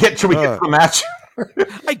 So should we get to the match?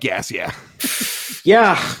 I guess, yeah.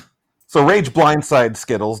 Yeah. So Rage blindsides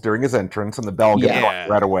Skittles during his entrance, and the bell gets going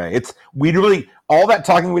right away. All that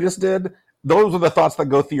talking we just did, those are the thoughts that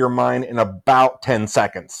go through your mind in about 10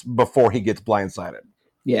 seconds before he gets blindsided.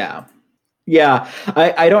 Yeah. Yeah,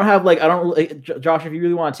 I don't have like I don't really, Josh, if you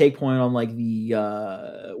really want to take point on like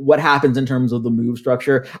the what happens in terms of the move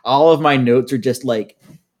structure, all of my notes are just like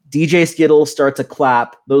DJ Skittles starts a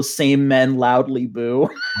clap, those same men loudly boo.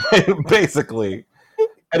 Basically.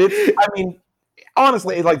 And it's, I mean,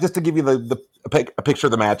 honestly, like just to give you a picture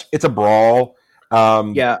of the match, it's a brawl.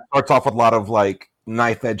 Yeah. Starts off with a lot of like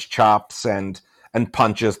knife edge chops and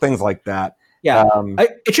punches, things like that. Yeah,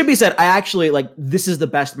 it should be said. I actually like this is the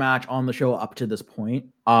best match on the show up to this point.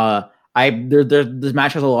 This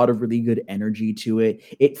match has a lot of really good energy to it.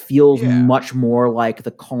 It feels much more like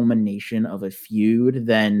the culmination of a feud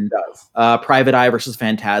than Private Eye versus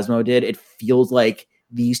Phantasmo did. It feels like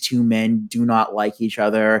these two men do not like each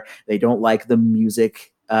other. They don't like the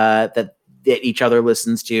music that each other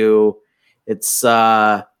listens to. It's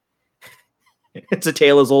a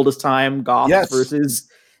tale as old as time. Goths versus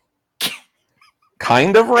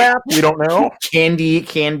kind of rap. We don't know.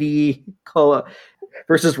 Candy Cola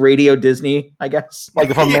versus Radio Disney, I guess.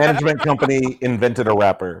 Like if a management company invented a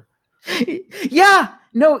rapper. Yeah.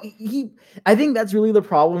 No, I think that's really the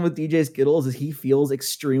problem with DJ Skittles is he feels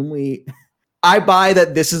extremely. I buy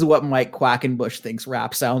that this is what Mike Quackenbush thinks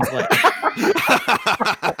rap sounds like.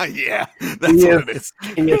 Yeah, that's what it is.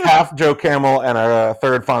 He is half Joe Camel and a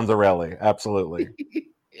third Fonzarelli. Absolutely.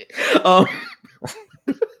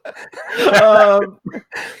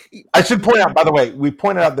 I should point out, by the way, we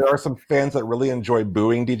pointed out there are some fans that really enjoy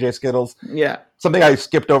booing DJ Skittles. Yeah. Something I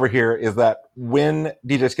skipped over here is that when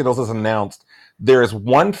DJ Skittles is announced, there is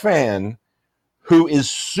one fan who is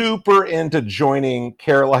super into joining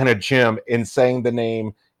Carolina Jim in saying the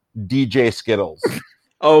name DJ Skittles.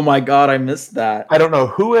 Oh my God, I missed that. I don't know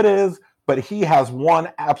who it is, but he has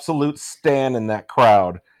one absolute stan in that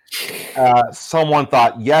crowd. Someone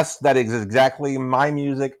thought, yes, that is exactly my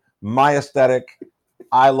music, my aesthetic.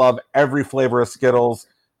 I love every flavor of Skittles.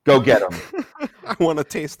 Go get them. I want to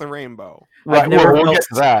taste the rainbow. Right, we'll get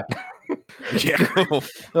to that. Yeah.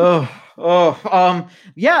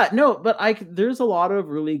 Yeah, no, but there's a lot of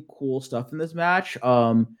really cool stuff in this match.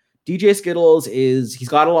 DJ Skittles he's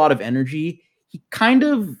got a lot of energy. He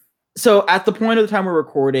so at the point of the time we're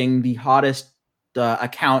recording, the hottest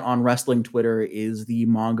account on wrestling Twitter is the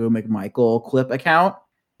Mongo McMichael clip account.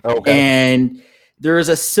 Okay. And there is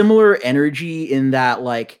a similar energy in that,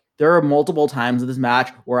 like, there are multiple times in this match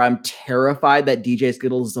where I'm terrified that DJ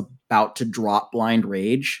Skittles is about to drop Blind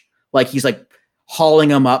Rage. Like, he's like hauling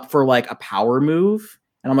him up for like a power move.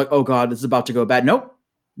 And I'm like, oh God, this is about to go bad. Nope.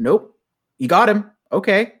 You got him.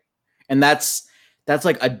 Okay. And that's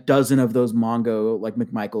like a dozen of those Mongo like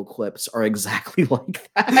McMichael clips are exactly like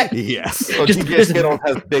that. Yes. So DJ Skittles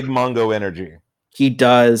has big Mongo energy. He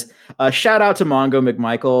does. Shout out to Mongo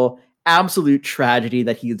McMichael. Absolute tragedy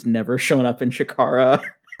that he's never shown up in Chikara.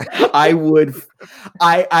 I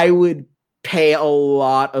would pay a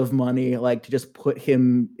lot of money like to just put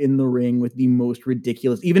him in the ring with the most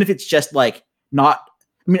ridiculous, even if it's just like not.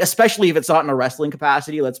 I mean, especially if it's not in a wrestling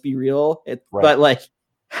capacity. Let's be real. Right. But like.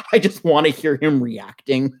 I just want to hear him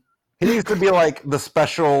reacting. He needs to be like the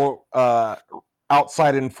special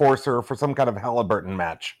outside enforcer for some kind of Halliburton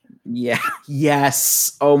match. Yeah.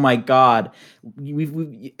 Yes. Oh my God.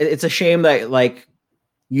 It's a shame that like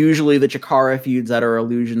usually the Chikara feuds that are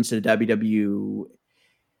allusions to WWF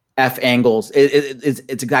angles, it's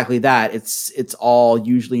exactly that. It's all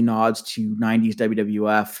usually nods to 90s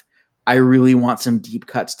WWF. I really want some deep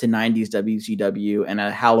cuts to 90s WCW and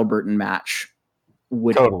a Halliburton match.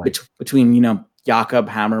 Between Jakob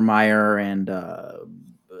Hammermeyer and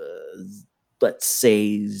let's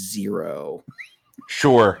say Zero.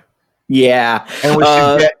 Sure. Yeah. And we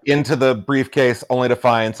should get into the briefcase only to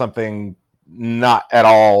find something not at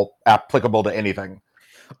all applicable to anything.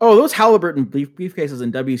 Oh, those Halliburton briefcases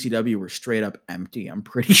in WCW were straight up empty, I'm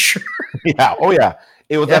pretty sure. Yeah. Oh yeah.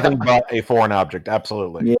 It was nothing but a foreign object.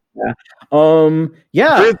 Absolutely. Yeah.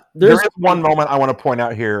 Yeah. There is one moment I want to point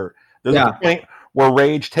out here. There's a point where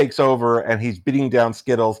Rage takes over and he's beating down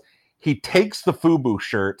Skittles. He takes the FUBU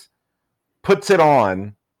shirt, puts it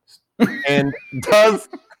on, and does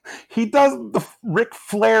the Ric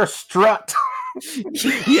Flair strut.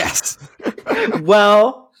 Yes.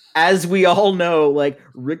 Well, as we all know, like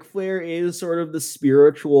Ric Flair is sort of the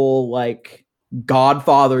spiritual like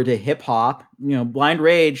godfather to hip hop. Blind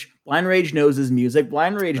Rage knows his music.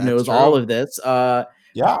 Blind Rage knows all of this. Yeah.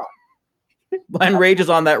 Blind Rage is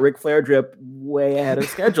on that Ric Flair drip way ahead of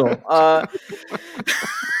schedule.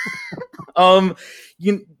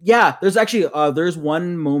 There's actually there's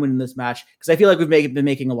one moment in this match because I feel like we've been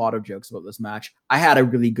making a lot of jokes about this match. I had a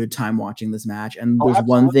really good time watching this match, and there's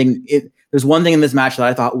one thing in this match that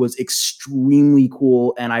I thought was extremely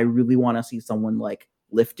cool, and I really want to see someone like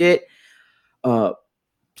lift it.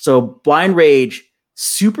 So Blind Rage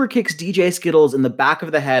super kicks DJ Skittles in the back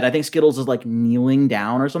of the head. I think Skittles is like kneeling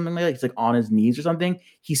down or something like that. He's like on his knees or something.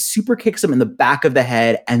 He super kicks him in the back of the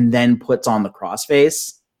head and then puts on the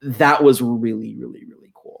crossface. That was really, really,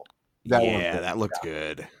 really cool. That looked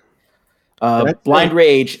good. Blind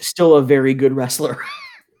Rage, still a very good wrestler.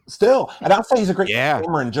 Still, and I'll say he's a great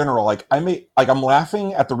performer in general. Like I'm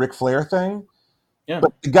laughing at the Ric Flair thing,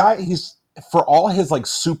 but the guy, he's for all his like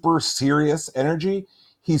super serious energy,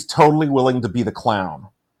 he's totally willing to be the clown.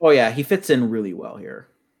 Oh yeah, he fits in really well here.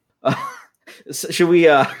 Should we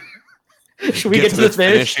get to the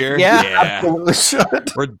finish here? Yeah. Absolutely should.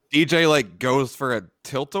 Where DJ like goes for a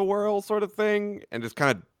tilt-a-whirl sort of thing and just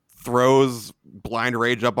kind of throws Blind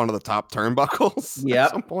Rage up onto the top turnbuckles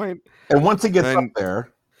at some point. And once he gets up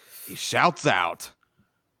there, he shouts out,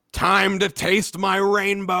 "Time to taste my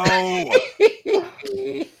rainbow."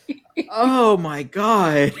 Oh my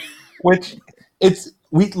god. Which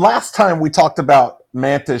last time we talked about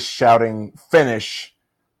Mantis shouting finish.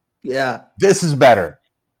 Yeah. This is better.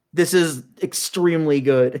 This is extremely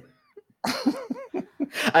good.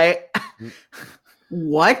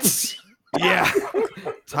 What? Yeah.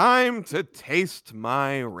 Time to taste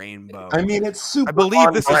my rainbow. I mean, it's super. I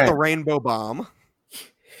believe this is the Rainbow Bomb.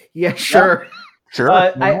 Yeah, sure. Sure.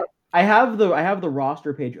 I have the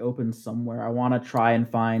roster page open somewhere. I want to try and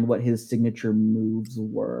find what his signature moves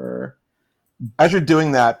were. As you're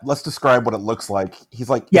doing that, let's describe what it looks like. He's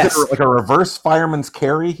like, yes, like a reverse fireman's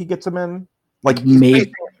carry. He gets him in, like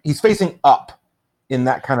he's facing up in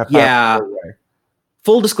that kind of way.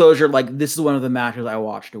 Full disclosure, like this is one of the matches I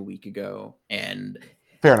watched a week ago, and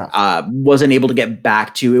fair enough, wasn't able to get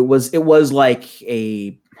back to. It was like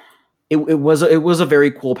it was a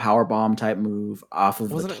very cool powerbomb type move off of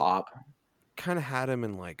the top. Kind of had him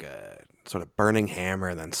in like a sort of burning hammer,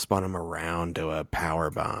 and then spun him around to a power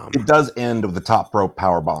bomb. It does end with the top rope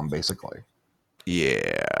power bomb, basically.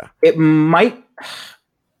 Yeah, it might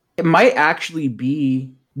actually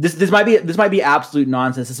be. This might be absolute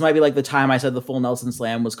nonsense. This might be like the time I said the full Nelson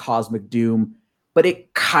Slam was Cosmic Doom, but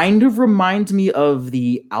it kind of reminds me of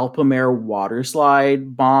the Alpamare water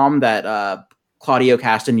slide bomb that Claudio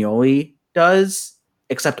Castagnoli does,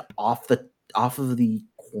 except off of the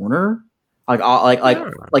corner, like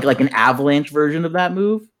an avalanche version of that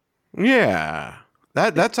move. Yeah,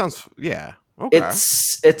 that sounds okay.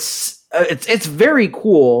 It's very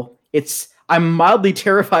cool. I'm mildly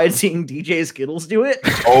terrified seeing DJ Skittles do it.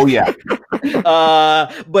 Oh yeah.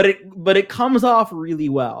 But it comes off really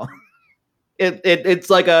well. It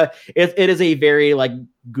is a very like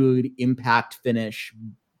good impact finish.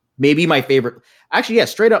 Maybe my favorite. Actually, yeah,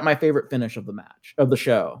 straight up my favorite finish of the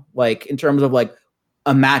show. Like in terms of like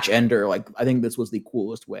a match ender, like I think this was the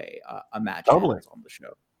coolest way a match ends on the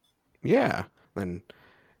show. Yeah, and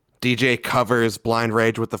DJ covers Blind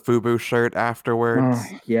Rage with the FUBU shirt afterwards.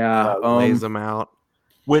 Lays him out.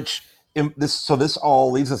 Which this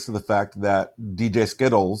all leads us to the fact that DJ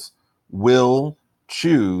Skittles will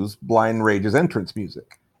choose Blind Rage's entrance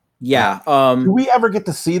music. Yeah. Do we ever get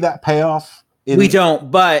to see that payoff? We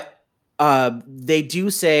don't, but they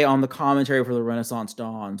do say on the commentary for the Renaissance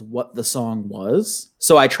Dawns what the song was.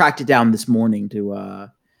 So I tracked it down this morning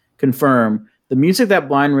to confirm. The music that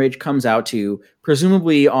Blind Rage comes out to,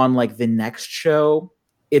 presumably on like the next show,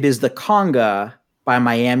 it is the Conga by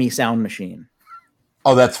Miami Sound Machine.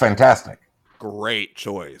 Oh, that's fantastic. Great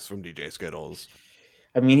choice from DJ Skittles.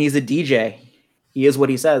 I mean, he's a DJ. He is what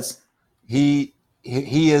he says. He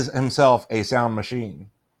is himself a sound machine.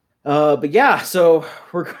 But yeah, so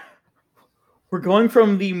we're going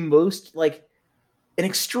from the most like an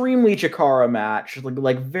extremely Chikara match,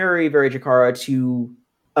 like very, very Chikara, to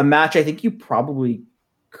a match I think you probably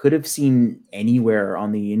could have seen anywhere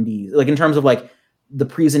on the indies. Like in terms of like the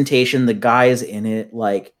presentation, the guys in it,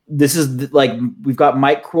 like this is like we've got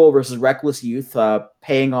Mike Cruel versus Reckless Youth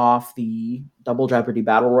paying off the Double Jeopardy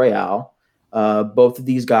Battle Royale. Both of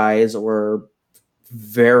these guys were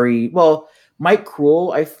very well. Mike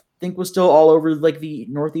Cruel, I think, was still all over like the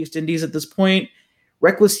Northeast Indies at this point.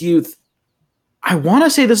 Reckless Youth, I want to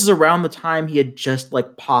say this is around the time he had just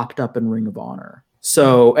like popped up in Ring of Honor.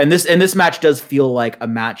 So, and this match does feel like a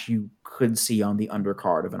match you could see on the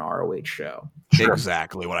undercard of an ROH show. Sure.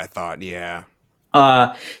 Exactly what I thought. Yeah.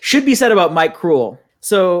 Should be said about Mike Cruel.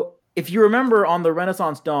 So, if you remember on the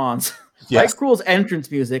Renaissance Dawns, yes, Mike Cruel's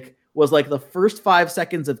entrance music was like the first 5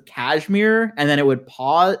 seconds of Kashmir, and then it would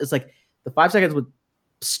pause. It's like the 5 seconds would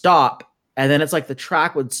stop, and then it's like the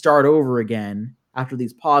track would start over again after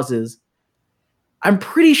these pauses. I'm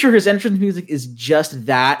pretty sure his entrance music is just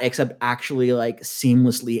that, except actually like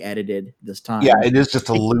seamlessly edited this time. Yeah, it is just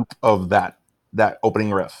a loop of that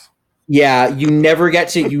opening riff. Yeah, you never get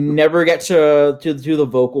to the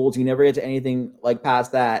vocals. You never get to anything like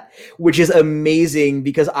past that, which is amazing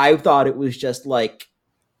because I thought it was just like,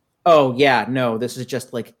 oh yeah, no, this is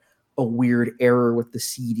just like a weird error with the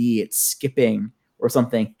CD. It's skipping or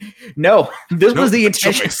something. No, this was the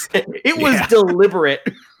intention. It was deliberate.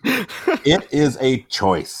 It is a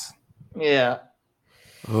choice. Yeah.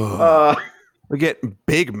 We get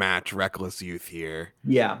big match Reckless Youth here.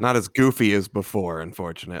 Yeah. Not as goofy as before,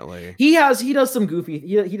 unfortunately. He does some goofy,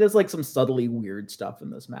 he does like some subtly weird stuff in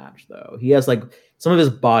this match, though. He has like some of his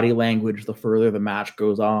body language, the further the match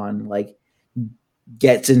goes on, like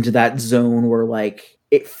gets into that zone where like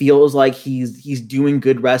it feels like he's doing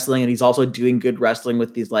good wrestling, and he's also doing good wrestling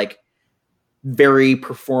with these like very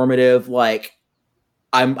performative, like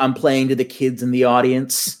I'm playing to the kids in the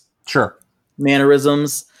audience. Sure.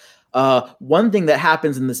 Mannerisms. One thing that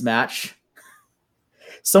happens in this match,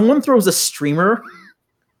 someone throws a streamer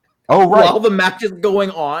while the match is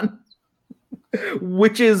going on,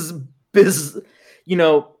 which is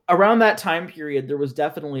around that time period, there was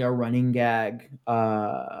definitely a running gag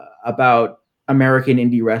about American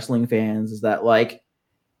indie wrestling fans, is that like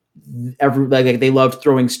they loved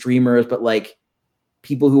throwing streamers, but like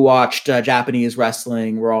people who watched Japanese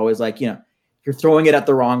wrestling were always like, you're throwing it at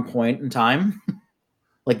the wrong point in time.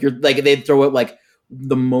 They'd throw it like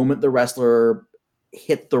the moment the wrestler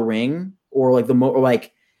hit the ring, or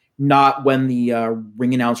like not when the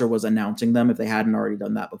ring announcer was announcing them, if they hadn't already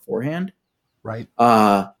done that beforehand. Right.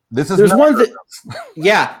 There's one thing.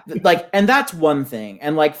 Yeah, and that's one thing.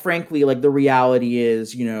 And like, frankly, like the reality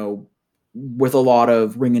is, with a lot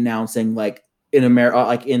of ring announcing, like in America,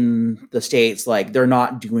 like in the States, like they're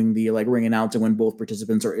not doing the like ring announcing when both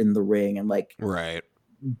participants are in the ring, and like, right.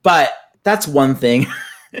 But that's one thing.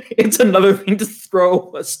 It's another thing to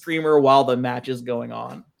throw a streamer while the match is going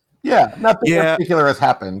on. Yeah, nothing particular has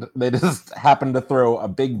happened. They just happened to throw a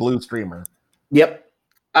big blue streamer. Yep.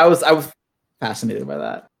 I was fascinated by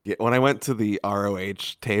that. Yeah, when I went to the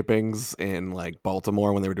ROH tapings in like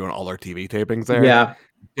Baltimore when they were doing all their TV tapings there,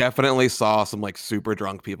 definitely saw some like super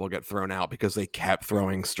drunk people get thrown out because they kept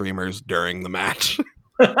throwing streamers during the match.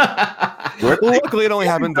 Luckily, it only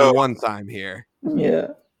happened one time here. Yeah.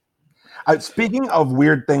 Speaking of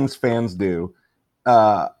weird things fans do,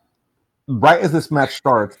 right as this match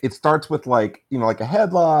starts, it starts with like a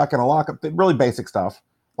headlock and a lockup, really basic stuff,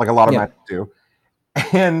 like a lot of matches do.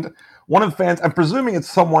 And one of the fans, I'm presuming it's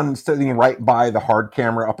someone sitting right by the hard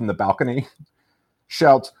camera up in the balcony,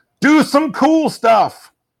 shouts, "Do some cool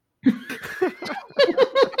stuff."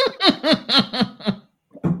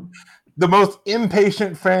 The most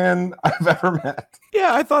impatient fan I've ever met.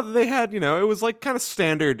 Yeah, I thought they had, it was like kind of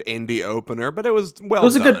standard indie opener, but it was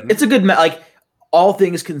done. It's a good like, all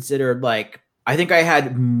things considered, like I think I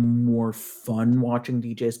had more fun watching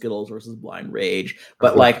DJ Skittles versus Blind Rage,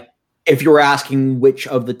 but like if you were asking which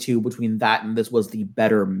of the two between that and this was the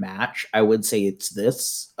better match, I would say it's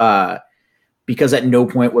this. Because at no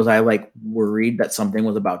point was I like worried that something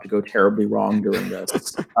was about to go terribly wrong during this.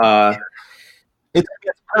 It's a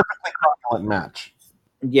perfectly cromulent match.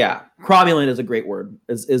 Yeah, cromulent is a great word.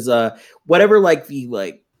 Is whatever like the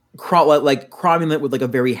like cromulent with like a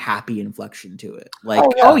very happy inflection to it. Like,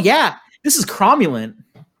 oh yeah, this is cromulent.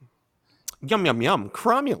 Yum yum yum,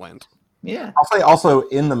 cromulent. Yeah. I'll say also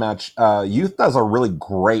in the match, Youth does a really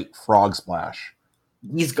great frog splash.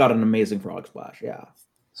 He's got an amazing frog splash. Yeah.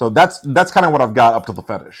 So that's kind of what I've got up to the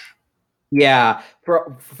finish. Yeah,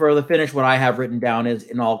 for the finish, what I have written down is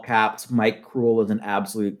in all caps, Mike Cruel is an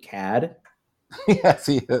absolute cad. Yes,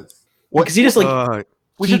 he is. Because he just like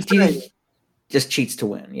he just cheats to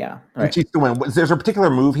win. Yeah, he cheats to win. Is there a particular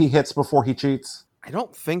move he hits before he cheats? I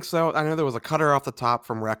don't think so. I know there was a cutter off the top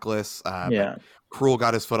from Reckless. Cruel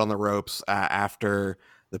got his foot on the ropes after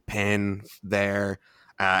the pin there,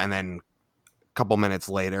 and then a couple minutes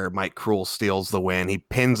later, Mike Cruel steals the win. He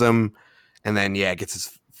pins him, and then gets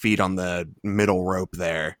his feet on the middle rope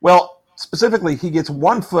there. Well, specifically, he gets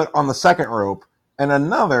one foot on the second rope and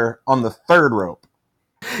another on the third rope.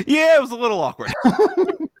 Yeah, it was a little awkward.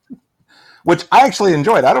 Which I actually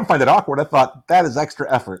enjoyed. I don't find it awkward. I thought that is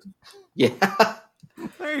extra effort. Yeah.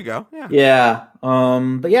 There you go. Yeah. Yeah.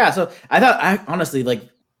 But yeah, so I honestly like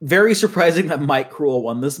very surprising that Mike Cruel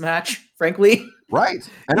won this match, frankly. Right.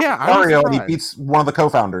 And Mario, and he beats one of the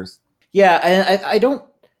co-founders. Yeah, and I don't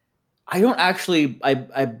actually.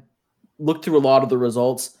 I looked through a lot of the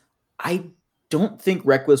results. I don't think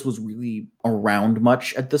Reckless was really around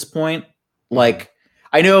much at this point. Like,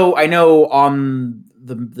 I know on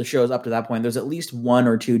the shows up to that point, there's at least one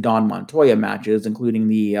or two Don Montoya matches, including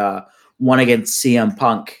the one against CM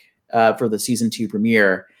Punk for the season 2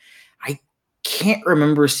 premiere. I can't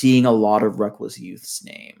remember seeing a lot of Reckless Youth's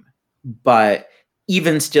name, but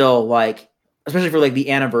even still, like, especially for like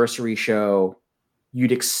the anniversary show,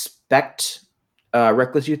 you'd expect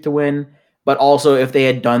Reckless Youth to win. But also, if they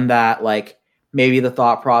had done that, like, maybe the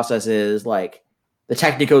thought process is like the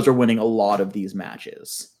Technicos are winning a lot of these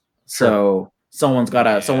matches, so someone's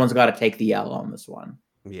gotta take the L on this one.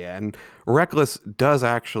 Yeah, and Reckless does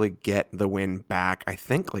actually get the win back, I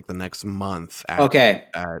think, like the next month at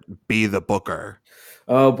Be the Booker.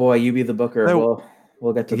 Oh boy, you be the Booker.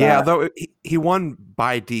 We'll get to that. Yeah, though he won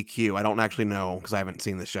by DQ. I don't actually know because I haven't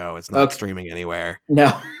seen the show. It's not streaming anywhere.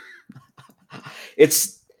 No.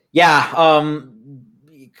 It's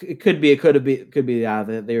it could be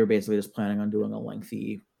they were basically just planning on doing a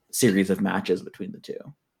lengthy series of matches between the two.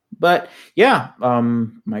 But yeah,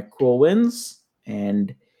 Mike Cruel wins.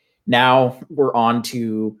 And now we're on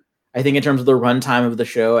to, I think in terms of the runtime of the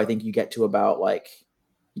show, I think you get to about the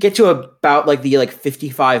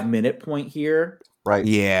 55-minute point here. Right.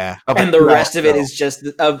 Yeah. And the rest of it is just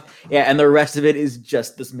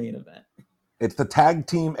this main event. It's the tag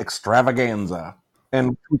team extravaganza.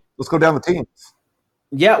 And let's go down the teams.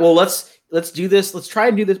 Yeah, well, let's do this. Let's try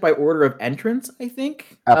and do this by order of entrance, I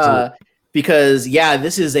think. Absolutely. Because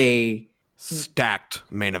this is a stacked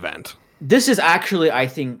main event. This is actually, I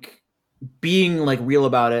think, being like real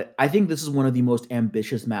about it, I think this is one of the most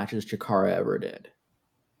ambitious matches Chikara ever did.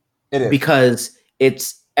 It is. Because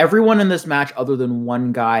it's everyone in this match other than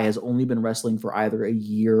one guy has only been wrestling for either a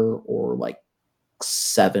year or like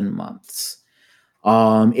 7 months.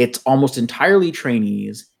 It's almost entirely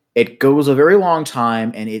trainees. It goes a very long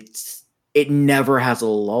time, and it never has a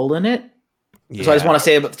lull in it. Yeah. So I just want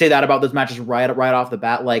to say that about this match is right off the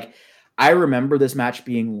bat. Like, I remember this match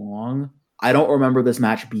being long. I don't remember this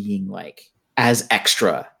match being like as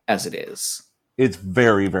extra as it is. It's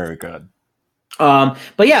very, very good.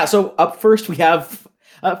 But yeah, so up first we have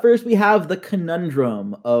the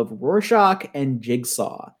conundrum of Rorschach and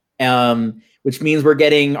Jigsaw. Which means we're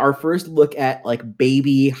getting our first look at like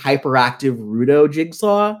baby hyperactive Rudo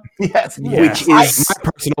Jigsaw. Yes. Which is my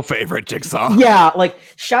personal favorite Jigsaw. Yeah, like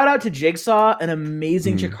shout out to Jigsaw, an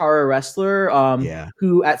amazing Chikara wrestler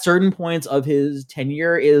who at certain points of his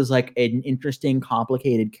tenure is like an interesting,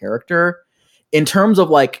 complicated character. In terms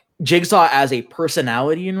of like Jigsaw as a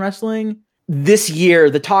personality in wrestling, this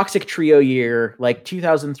year, the Toxic Trio year, like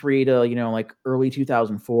 2003 to like early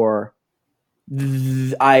 2004,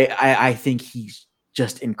 I think he's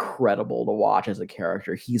just incredible to watch as a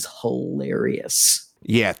character. He's hilarious.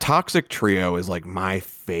 Yeah, Toxic Trio is like my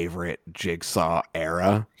favorite Jigsaw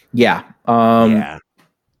era. Yeah. Yeah.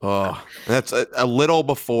 Oh, that's a little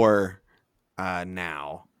before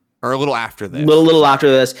now, or a little after this. Little after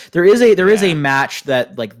this. There is a match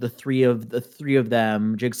that like the three of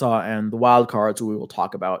them, Jigsaw and the Wild Cards, who we will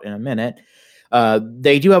talk about in a minute.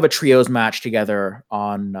 They do have a trios match together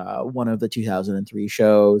on one of the 2003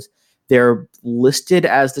 shows. They're listed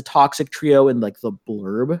as the Toxic Trio in like the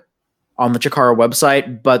blurb on the Chikara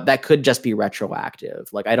website, but that could just be retroactive.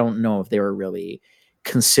 Like, I don't know if they were really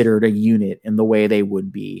considered a unit in the way they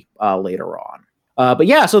would be later on. But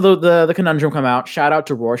yeah, so the conundrum come out. Shout out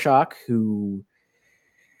to Rorschach, who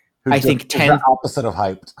I think tends the opposite of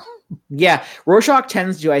hyped. Yeah, Rorschach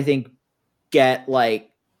tends to, I think, get like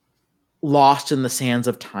lost in the sands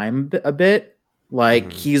of time a bit.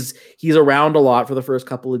 Like he's around a lot for the first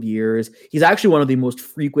couple of years. He's actually one of the most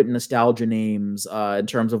frequent nostalgia names in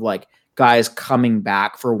terms of like guys coming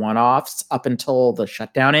back for one-offs up until the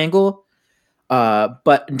shutdown angle.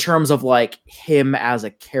 But in terms of like him as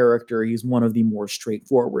a character, he's one of the more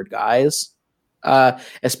straightforward guys.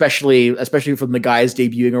 Especially from the guys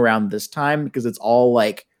debuting around this time, because it's all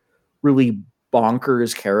like really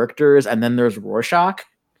bonkers characters. And then there's Rorschach,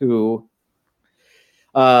 who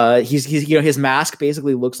he's his mask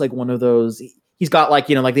basically looks like one of those. He's got like,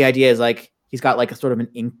 like the idea is like he's got like a sort of an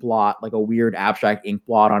ink blot, like a weird abstract ink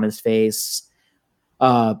blot on his face.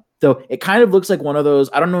 So it kind of looks like one of those.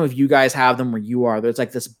 I don't know if you guys have them where you are. There's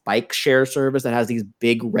like this bike share service that has these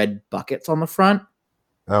big red buckets on the front.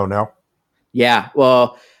 Oh no. Yeah.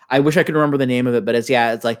 Well, I wish I could remember the name of it, but it's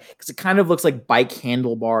like, because it kind of looks like bike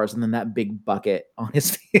handlebars and then that big bucket on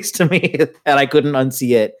his face to me, and I couldn't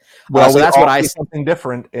unsee it. Well, so that's what I see. Something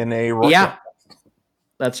different in a Rorschach. Yeah,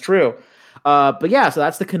 that's true. But yeah, so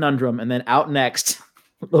that's the conundrum, and then out next,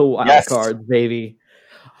 the wild cards, baby.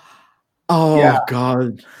 Oh yeah.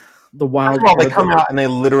 God, the wild cards. They come out and they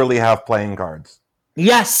literally have playing cards.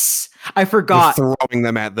 Yes, I forgot. They're throwing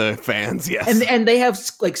them at the fans, yes. And they have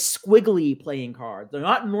like squiggly playing cards. They're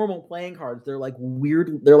not normal playing cards. They're like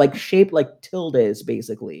weird. They're like shaped like tildes,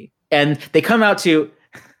 basically. And they come out to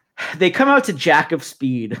They come out to Jack of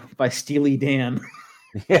Speed by Steely Dan,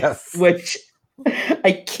 Yes. which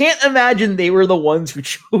I can't imagine they were the ones who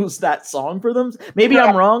chose that song for them. Maybe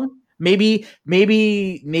I'm wrong. Maybe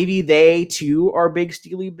they too are big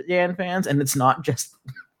Steely Dan fans, and it's not just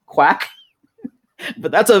Quack.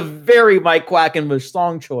 But that's a very Mike Quackenbush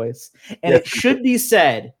song choice. And Yes. it should be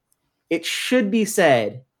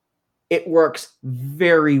said, it works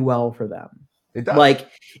very well for them. It does. Like,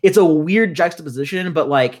 it's a weird juxtaposition, but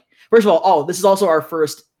like, first of all, this is also our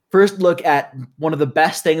first look at one of the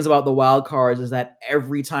best things about the wild cards is that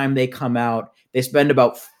every time they come out, they spend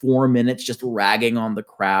about 4 minutes just ragging on the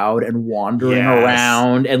crowd and wandering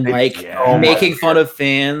around and making fun of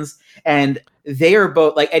fans. And they are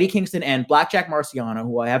both like Eddie Kingston and Blackjack Marciano,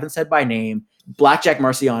 who I haven't said by name. Blackjack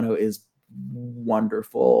Marciano is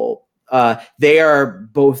wonderful. They are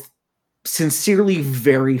both sincerely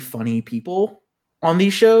very funny people on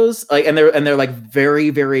these shows. Like, and they're like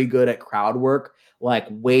very, very good at crowd work, like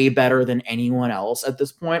way better than anyone else at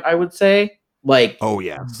this point, I would say. Like, oh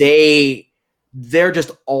yes, they're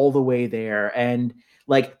just all the way there. And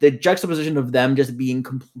like the juxtaposition of them just being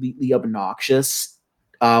completely obnoxious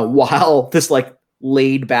while this like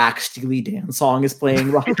laid back Steely Dan song is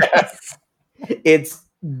playing. It's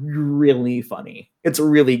really funny. It's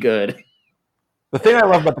really good. The thing I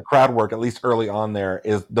love about the crowd work, at least early on there,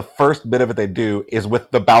 is the first bit of it they do is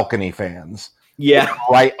with the balcony fans. Yeah.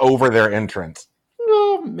 Right over their entrance.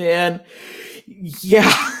 Oh man.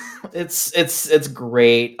 Yeah. It's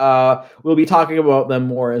great. We'll be talking about them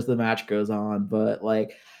more as the match goes on, but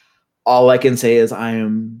like all I can say is I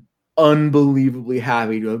am unbelievably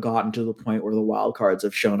happy to have gotten to the point where the wild cards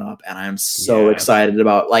have shown up, and I'm so excited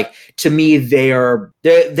about, like, to me they are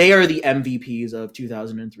the MVPs of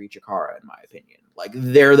 2003 Chikara, in my opinion. Like,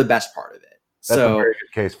 they're the best part of it. That's a very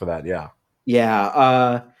good case for that. Yeah.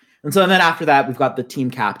 And then after that, we've got the team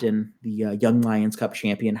captain, the Young Lions Cup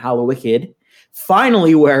champion, Hallowicked,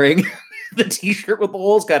 finally wearing the t-shirt with the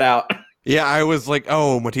holes cut out. Yeah, I was like,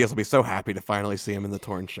 oh, Matthias will be so happy to finally see him in the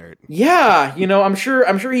torn shirt. Yeah, I'm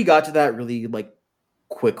sure he got to that really like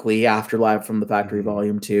quickly after Live from the Factory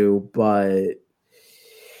Volume 2, but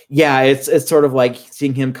yeah, it's sort of like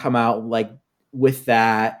seeing him come out like with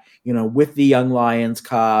that, with the Young Lions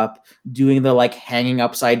Cup, doing the like hanging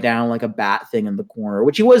upside down like a bat thing in the corner,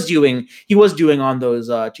 which he was doing on those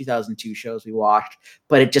 2002 shows we watched,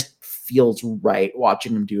 but it just feels right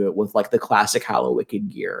watching him do it with like the classic Hallowicked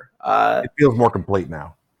gear. It feels more complete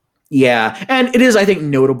now. Yeah, and it is, I think,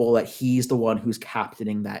 notable that he's the one who's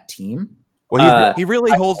captaining that team. Well, he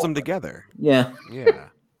really holds them together. Yeah. Yeah.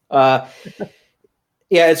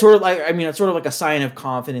 Yeah, it's sort of like a sign of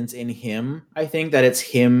confidence in him. I think that it's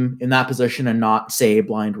him in that position and not, say,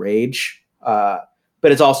 Blind Rage. But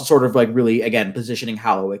it's also sort of like really, again, positioning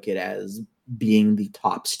Hallowicked as being the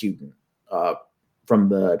top student from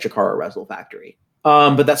the Chikara Wrestle Factory.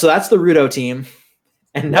 But that's the Rudo team.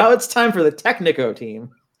 And now it's time for the Technico team.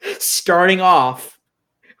 Starting off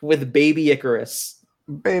with Baby Icarus.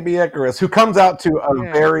 Baby Icarus, who comes out to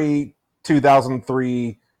a very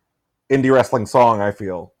 2003 indie wrestling song, I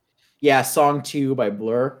feel. Yeah, Song 2 by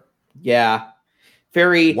Blur. Yeah.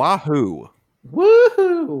 Very... Wahoo.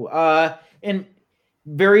 Woohoo! And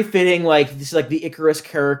very fitting, like, this is like the Icarus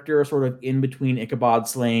character sort of in between Ichabod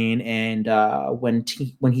Slane and when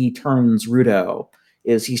he turns Rudo,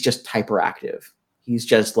 he's just hyperactive. He's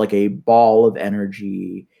just like a ball of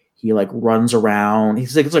energy. He like runs around.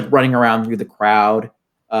 It's like running around through the crowd.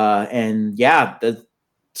 And yeah, the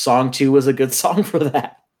Song 2 was a good song for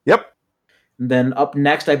that. Yep. And then up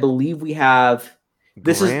next, I believe we have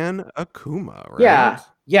Gran Akuma, right?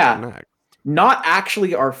 Yeah. Next. Not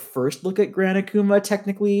actually our first look at Gran Akuma,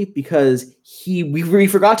 technically, because we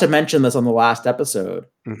forgot to mention this on the last episode.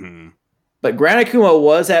 Mm-hmm. But Gran Akuma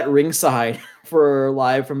was at ringside for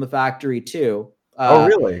Live from the Factory too. Oh,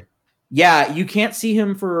 really? Yeah, you can't see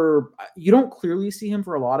him you don't clearly see him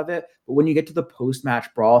for a lot of it, but when you get to the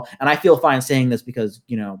post-match brawl, and I feel fine saying this because,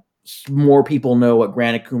 more people know what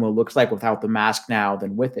Gran Akuma looks like without the mask now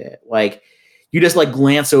than with it. Like, you just like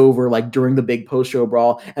glance over like during the big post-show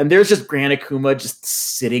brawl, and there's just Gran Akuma just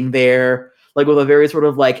sitting there, like with a very sort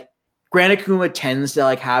of like, Gran Akuma tends to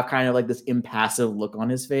like have kind of like this impassive look on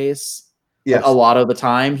his face. Yes. Like, a lot of the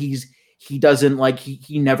time he doesn't like,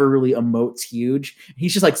 he never really emotes huge.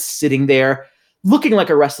 He's just like sitting there looking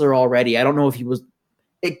like a wrestler already. I don't know if he was,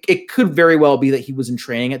 it could very well be that he was in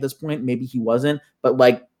training at this point. Maybe he wasn't, but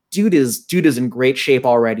like, dude is in great shape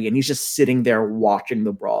already. And he's just sitting there watching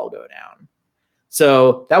the brawl go down.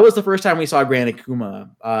 So that was the first time we saw Gran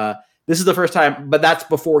Akuma. This is the first time, but that's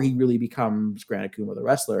before he really becomes Gran Akuma, the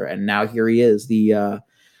wrestler. And now here he is, the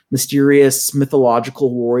mysterious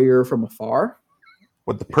mythological warrior from afar.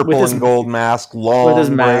 With the purple and gold mask, long with his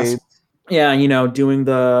braids. mask. Yeah, doing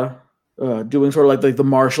doing sort of like the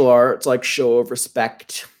martial arts, like show of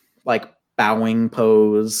respect, like bowing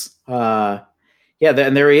pose. And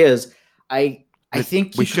there he is. I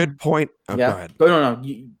think we should point. Oh, yeah. Go ahead. No,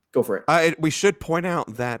 go for it. We should point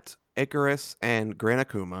out that Icarus and Gran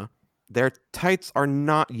Akuma, their tights are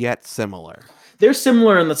not yet similar. They're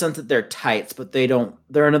similar in the sense that they're tights, but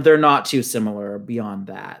they're not too similar beyond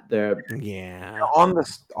that. They're on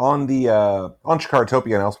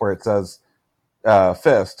Chikaratopia and elsewhere it says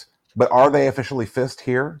fist, but are they officially fist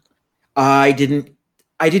here? I didn't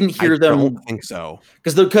hear them. I don't think so.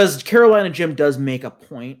 Because Carolina Jim does make a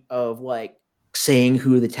point of like saying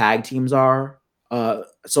who the tag teams are.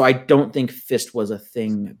 So I don't think fist was a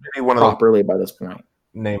thing properly by this point.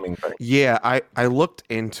 Naming thing. Yeah, I looked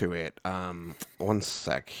into it. One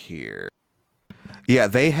sec here. Yeah,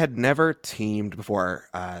 they had never teamed before.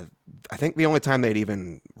 I think the only time they'd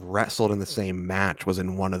even wrestled in the same match was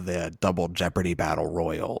in one of the Double Jeopardy Battle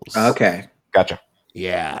Royals. Okay. Gotcha.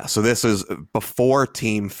 Yeah, so this is before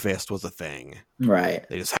Team Fist was a thing. Right.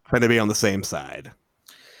 They just happen to be on the same side.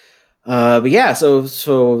 But yeah,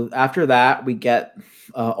 so after that we get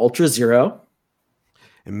Ultra Zero.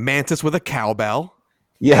 And Mantis with a cowbell.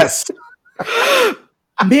 Yes.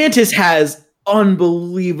 Mantis has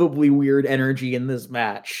unbelievably weird energy in this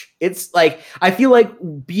match. It's like, I feel like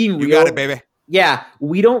being real. You got it, baby. Yeah,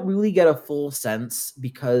 we don't really get a full sense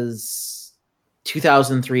because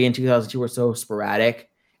 2003 and 2002 were so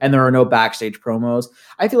sporadic and there are no backstage promos.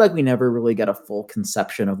 I feel like we never really get a full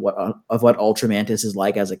conception of what Ultra Mantis is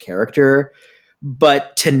like as a character.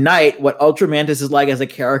 But tonight, what Ultra Mantis is like as a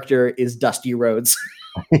character is Dusty Rhodes.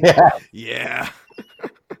 Yeah.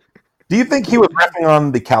 Do you think he was riffing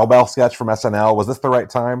on the cowbell sketch from SNL? Was this the right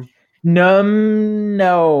time?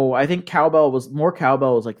 No. I think cowbell was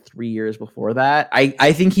like 3 years before that.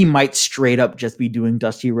 I think he might straight up just be doing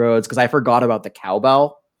Dusty Rhodes because I forgot about the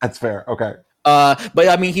cowbell. That's fair. Okay. But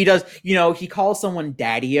I mean, he does. He calls someone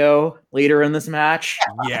Daddio later in this match.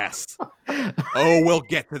 Yes. Oh, we'll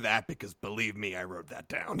get to that because believe me, I wrote that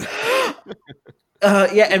down.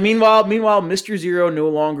 Yeah. And meanwhile, Mr. Zero no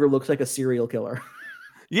longer looks like a serial killer.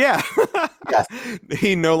 Yeah. Yes.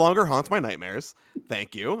 He no longer haunts my nightmares.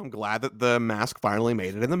 Thank you. I'm glad that the mask finally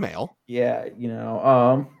made it in the mail. Yeah.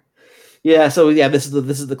 Yeah. So yeah, this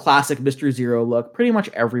is the classic Mr. Zero look. Pretty much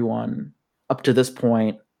everyone up to this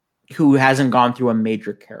point who hasn't gone through a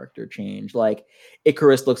major character change, like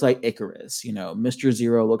Icarus looks like Icarus. Mr.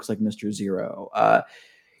 Zero looks like Mr. Zero. A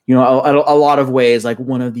lot of ways, like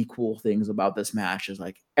one of the cool things about this match is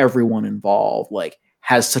like everyone involved like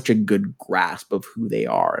has such a good grasp of who they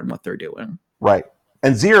are and what they're doing. Right.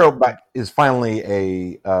 And Zero is finally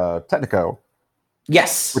a Technico.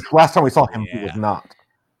 Yes. Which last time we saw him, he was not.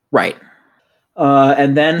 Right.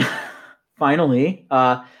 And then finally,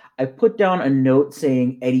 I put down a note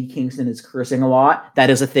saying Eddie Kingston is cursing a lot. That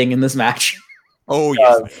is a thing in this match. Oh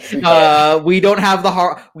yes. We don't have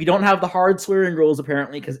the hard swearing rules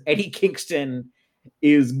apparently because Eddie Kingston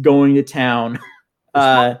is going to town.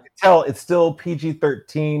 It's still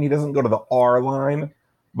PG-13. He doesn't go to the R line,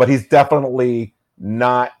 but he's definitely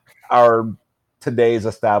not our today's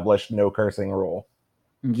established no cursing rule.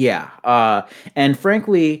 Yeah. And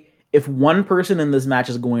frankly, if one person in this match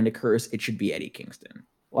is going to curse, it should be Eddie Kingston.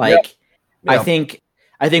 Like, yep.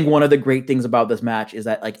 I think one of the great things about this match is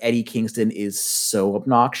that like Eddie Kingston is so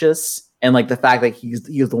obnoxious, and like the fact that he's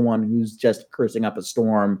the one who's just cursing up a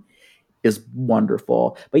storm is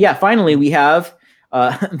wonderful. But yeah, finally we have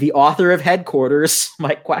the author of Headquarters,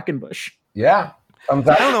 Mike Quackenbush. Yeah. I don't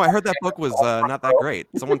know. I heard that book was not that great.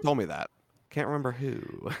 Someone told me that. Can't remember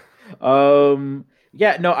who.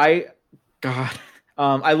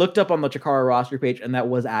 I looked up on the Chikara roster page, and that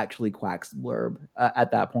was actually Quack's blurb.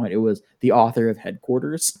 At that point, it was the author of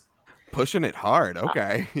Headquarters. Pushing it hard.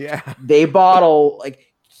 Okay, yeah. He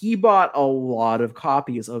bought a lot of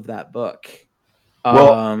copies of that book.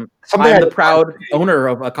 Well, I'm the proud owner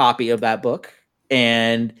of a copy of that book,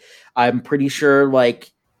 and I'm pretty sure,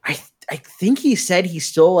 like, I think he said he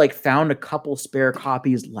still like found a couple spare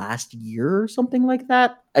copies last year or something like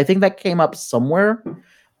that. I think that came up somewhere,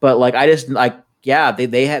 but like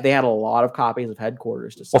they had a lot of copies of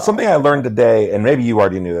Headquarters to sell. Well, something I learned today, and maybe you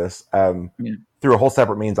already knew this, through a whole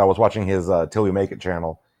separate means. I was watching his Till We Make It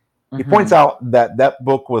channel. He points out that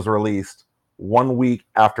book was released 1 week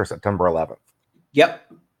after September 11th.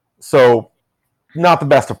 Yep. So, not the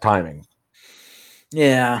best of timing.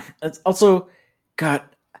 Yeah. It's also, God,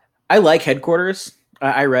 I like Headquarters.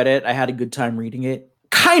 I read it. I had a good time reading it.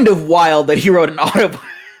 Kind of wild that he wrote an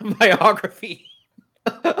autobiography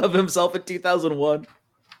of himself in 2001.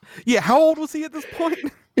 Yeah, how old was he at this point?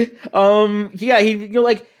 Yeah,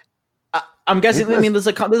 I'm guessing. I mean,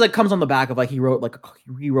 this comes on the back of like he wrote like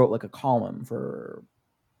a column for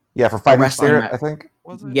for Fighting wrestling Spirit, match. I think.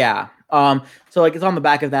 Was it? Yeah. So like it's on the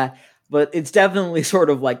back of that, but it's definitely sort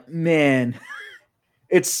of like, man,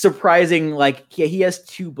 it's surprising. Like he has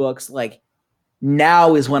 2 books. Like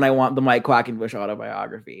now is when I want the Mike Quackenbush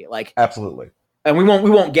autobiography. Like Absolutely. and we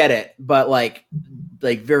won't get it, but like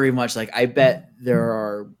very much like I bet there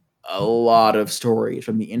are a lot of stories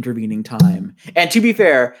from the intervening time. And to be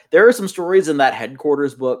fair, there are some stories in that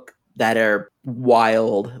Headquarters book that are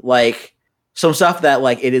wild. Like some stuff that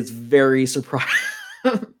like it is very surprising.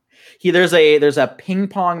 There's a ping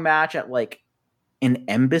pong match at like an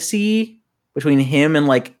embassy between him and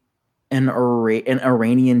like an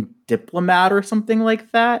Iranian diplomat or something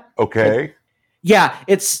like that. Okay. Like, yeah,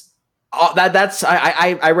 it's that's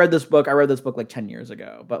I read this book. I read this book like 10 years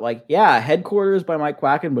ago. But like, yeah, Headquarters by Mike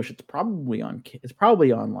Quackenbush. It's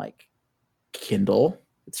probably on like Kindle.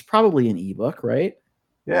 It's probably an ebook, right?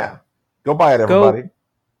 Yeah. Go buy it, everybody.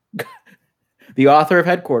 The author of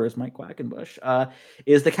Headquarters, Mike Quackenbush,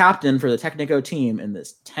 is the captain for the Technico team in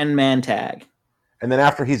this 10-man tag. And then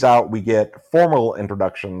after he's out, we get formal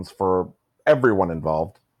introductions for everyone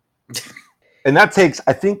involved. And that takes,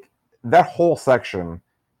 I think, that whole section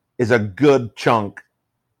is a good chunk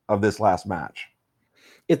of this last match.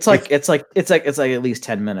 It's like at least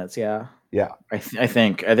 10 minutes. Yeah. Yeah. I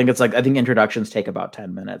think introductions take about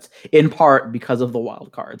 10 minutes in part because of the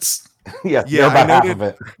wild cards. Yeah. About half of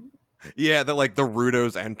it. Yeah, the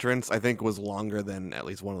Rudo's entrance I think was longer than at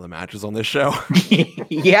least one of the matches on this show.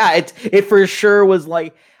 Yeah, it for sure was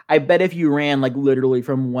like, I bet if you ran like literally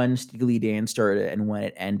from when Steely Dan started and when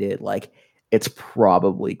it ended, like it's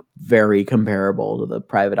probably very comparable to the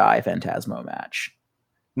Private Eye Phantasmo match.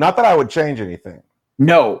 Not that I would change anything.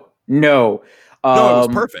 No. No, it was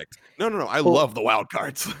perfect. No. I love the wild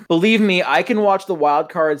cards. Believe me, I can watch the wild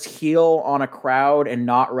cards heel on a crowd and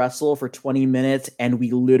not wrestle for 20 minutes, and we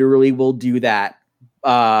literally will do that.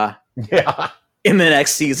 In the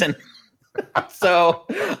next season. So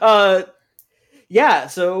the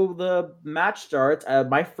match starts.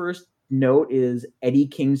 My first note is Eddie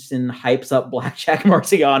Kingston hypes up Blackjack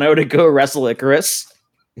Marciano to go wrestle Icarus.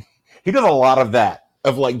 He does a lot of that,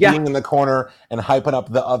 of like being in the corner and hyping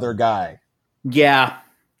up the other guy. Yeah.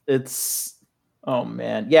 Oh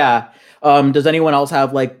man. Yeah. Does anyone else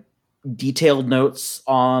have like detailed notes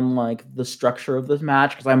on like the structure of this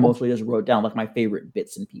match? Because I mostly just wrote down like my favorite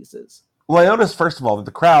bits and pieces. Well, I noticed first of all that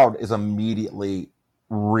the crowd is immediately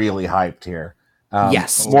really hyped here.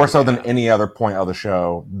 Yes. More so than any other point of the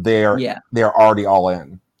show. They're already all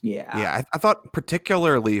in. Yeah. Yeah. I thought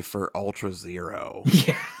particularly for Ultra Zero.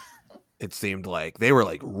 Yeah. It seemed like they were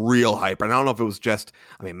like real hype. And I don't know if it was just,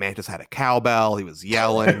 Mantis had a cowbell. He was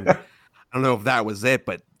yelling. I don't know if that was it,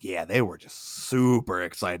 but yeah, they were just super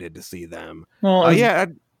excited to see them. Well,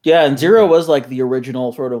 and Zero was like the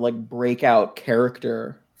original sort of like breakout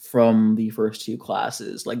character from the first 2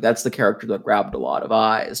 classes. Like that's the character that grabbed a lot of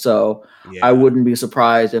eyes. So I wouldn't be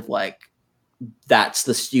surprised if like that's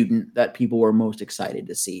the student that people were most excited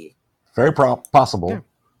to see. Very possible. Yeah.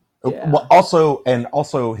 Well,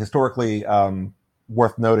 also historically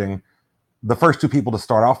worth noting, the first 2 people to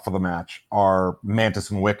start off for the match are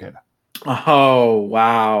Mantis and Wicked. Oh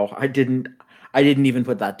wow! I didn't even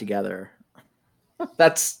put that together.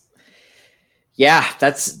 That's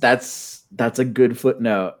a good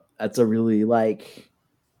footnote. That's a really like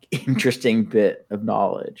interesting bit of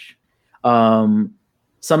knowledge. At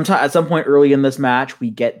some point early in this match,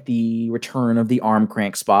 we get the return of the arm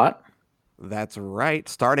crank spot. That's right.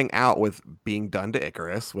 Starting out with being done to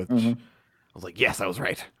Icarus, which I was like, yes, I was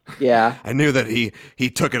right. Yeah. I knew that he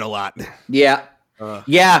took it a lot. Yeah.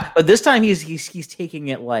 But this time he's taking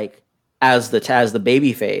it like as the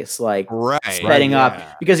baby face, like setting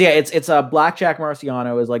up because it's Blackjack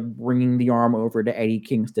Marciano is like bringing the arm over to Eddie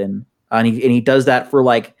Kingston, and he does that for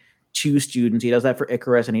like 2 students. He does that for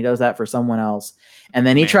Icarus, and he does that for someone else, and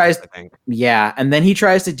then he tries to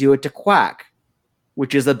do it to Quack,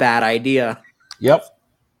 which is a bad idea. Yep.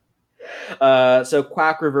 So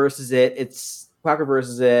Quack reverses it.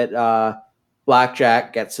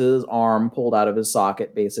 Blackjack gets his arm pulled out of his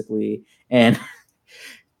socket, basically, and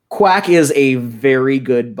Quack is a very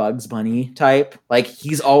good Bugs Bunny type. Like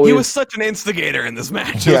he was such an instigator in this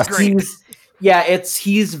match. It was great.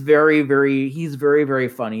 He's very, very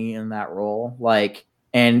funny in that role. Like,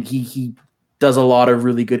 and he does a lot of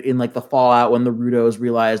really good in like the fallout when the Rudos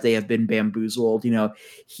realize they have been bamboozled. You know,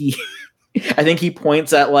 I think he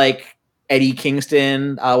points at like Eddie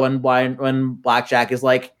Kingston when Blackjack is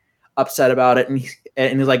like, upset about it, and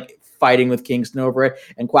he's like fighting with Kingston over it,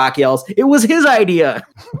 and Quack yells, "It was his idea!"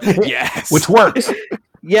 Yes. Which works.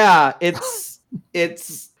 Yeah, it's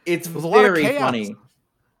very funny.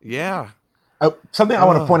 Yeah. Something I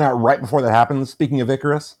want to point out right before that happens, speaking of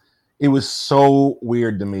Icarus, it was so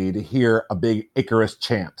weird to me to hear a big Icarus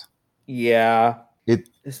chant. Yeah.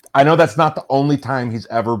 I know that's not the only time he's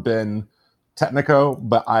ever been Technico,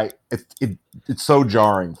 but it's so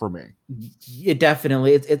jarring for me. It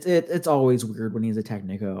definitely it's always weird when he's a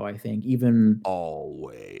Technico, I think. Even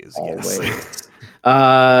always. Yes.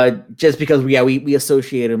 Just because we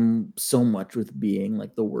associate him so much with being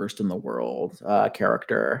like the worst in the world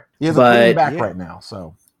character. He has a clean back right now,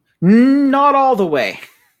 so not all the way.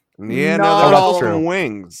 Yeah, no, there's some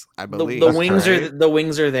wings, I believe. The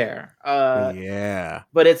wings are there. Yeah.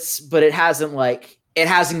 But it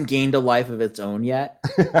hasn't gained a life of its own yet.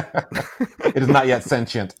 It is not yet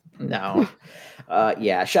sentient. No.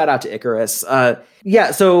 Shout out to Icarus.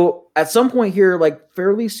 So at some point here, like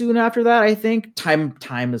fairly soon after that, I think time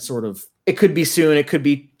is sort of, it could be soon, it could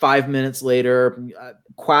be 5 minutes later.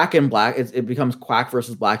 Quack and Black, it becomes Quack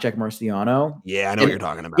versus Blackjack Marciano. Yeah, I know what you're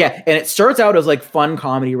talking about. Yeah, and it starts out as like fun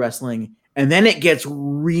comedy wrestling, and then it gets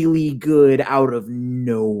really good out of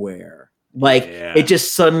nowhere. Like it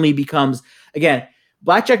just suddenly becomes, again,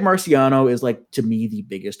 Blackjack Marciano is like, to me, the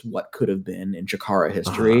biggest what could have been in Chikara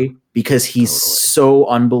history because he's so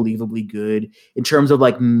unbelievably good in terms of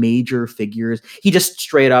like major figures. He just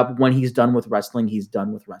straight up, when he's done with wrestling, he's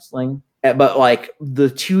done with wrestling. But like the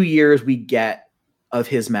 2 years we get of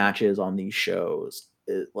his matches on these shows,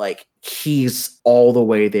 like he's all the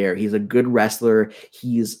way there. He's a good wrestler.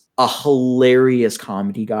 He's a hilarious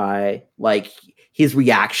comedy guy. Like his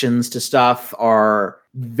reactions to stuff are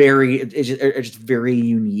just very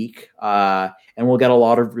unique. And we'll get a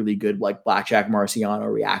lot of really good like Blackjack Marciano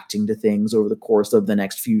reacting to things over the course of the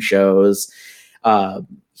next few shows.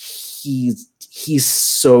 He's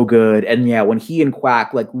so good. And yeah, when he and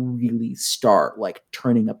Quack like really start like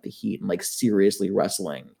turning up the heat and like seriously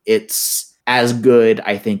wrestling, it's as good,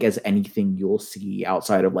 I think, as anything you'll see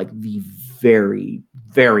outside of like the very,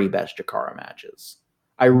 very best Chikara matches.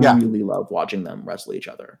 I really love watching them wrestle each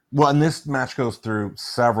other. Well, and this match goes through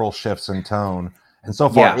several shifts in tone, and so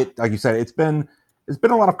far, like you said, it's been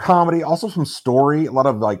a lot of comedy, also some story, a lot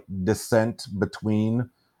of like descent between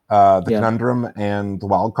the conundrum and the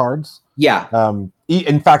wild cards. Yeah.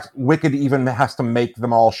 In fact, Wicked even has to make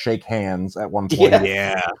them all shake hands at one point.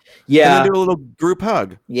 Yeah. And then do a little group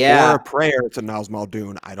hug. Yeah. Or a prayer to Niles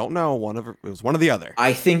Muldoon. I don't know. It was one or the other.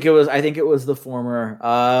 I think it was the former.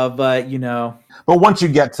 But you know. But once you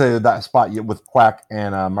get to that spot with Quack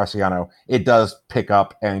and Marciano, it does pick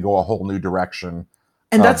up and go a whole new direction.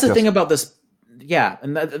 And that's the thing about this. Yeah,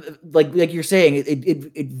 and that, like you're saying,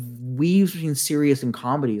 it weaves between serious and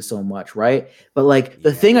comedy so much, right? But like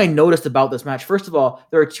the thing I noticed about this match, first of all,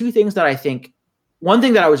 there are two things that I think. One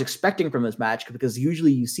thing that I was expecting from this match, because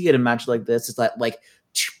usually you see it in matches like this, is that like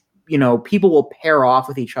people will pair off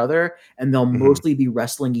with each other and they'll mostly be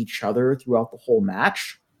wrestling each other throughout the whole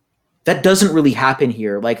match. That doesn't really happen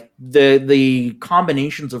here. Like the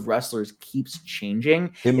combinations of wrestlers keeps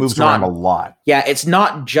changing. It moves around a lot. Yeah, it's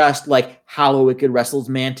not just like Hollow Wicked wrestles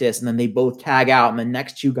Mantis and then they both tag out and the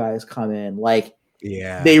next two guys come in. Like,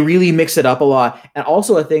 they really mix it up a lot. And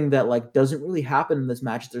also a thing that like doesn't really happen in this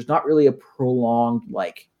match, there's not really a prolonged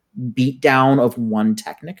like beat down of one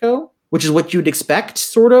Technico, which is what you'd expect,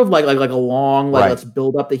 sort of like a long let's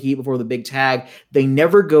build up the heat before the big tag. They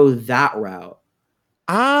never go that route.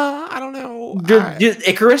 I don't know.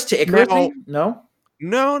 Icarus to Icarus? No.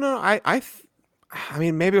 I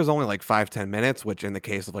mean, maybe it was only like 5-10 minutes, which in the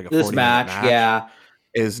case of like a 40-minute match,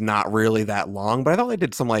 is not really that long. But I thought they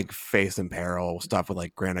did some like face and peril stuff with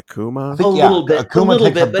like Gran Akuma. A little bit. Akuma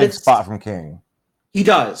takes a big spot from King. He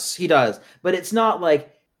does, but it's not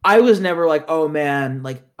like. I was never like, oh man,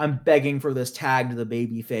 like I'm begging for this tag to the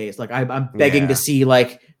baby face. Like I'm begging to see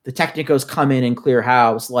like the Technicos come in and clear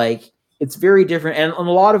house. Like. It's very different. And in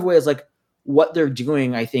a lot of ways, like what they're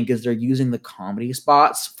doing, I think, is they're using the comedy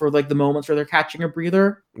spots for like the moments where they're catching a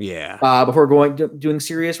breather. Yeah. Before doing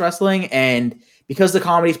serious wrestling. And because the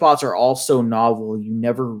comedy spots are all so novel, you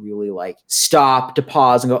never really like stop to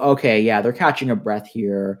pause and go, okay, yeah, they're catching a breath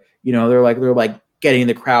here. You know, they're like getting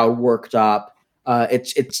the crowd worked up.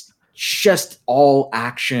 It's just all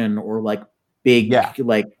action or like big,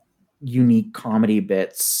 like unique comedy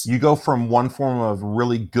bits. You go from one form of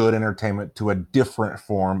really good entertainment to a different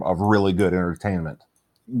form of really good entertainment.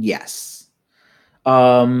 Yes.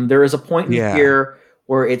 There is a point in here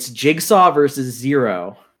where it's Jigsaw versus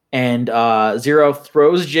Zero, and Zero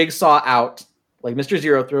throws Jigsaw out Like Mr.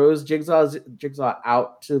 Zero throws Jigsaw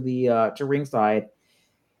out to the to ringside,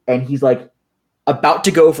 and he's like about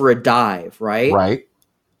to go for a dive, right? Right.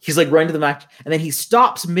 He's like running to the match, and then he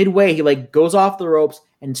stops midway. He like goes off the ropes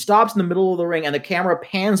and stops in the middle of the ring, and the camera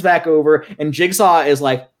pans back over, and Jigsaw is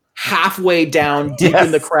like halfway down, deep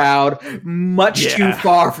in the crowd, much too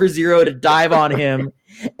far for Zero to dive on him.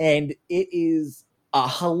 And it is a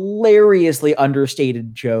hilariously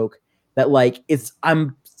understated joke that like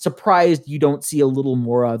I'm surprised you don't see a little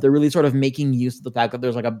more of. They're really sort of making use of the fact that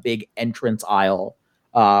there's like a big entrance aisle.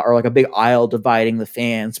 Or like a big aisle dividing the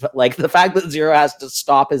fans, but like the fact that Zero has to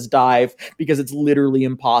stop his dive because it's literally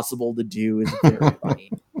impossible to do is very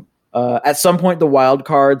funny. At some point, the wild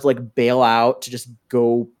cards like bail out to just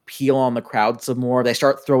go peel on the crowd some more. They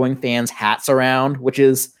start throwing fans' hats around, which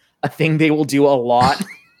is a thing they will do a lot.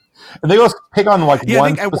 And they go pick on like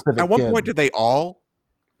one specific at one kid. point, did they all?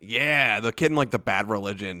 Yeah, the kid in like the Bad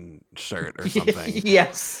Religion shirt or something.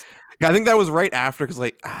 Yes. Yeah, I think that was right after because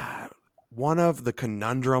like. One of the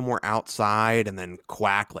Conundrum were outside, and then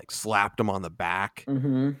Quack like slapped him on the back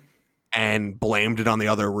and blamed it on the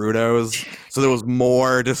other Rudos. So there was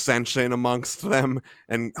more dissension amongst them,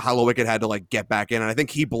 and Hollow Wicked had to like get back in. And I think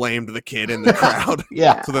he blamed the kid in the crowd.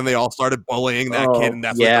 Yeah. So then they all started bullying that kid, and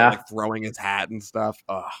that's why they're like throwing his hat and stuff.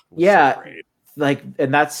 Oh, yeah. So great. Like,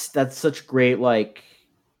 and that's such great like.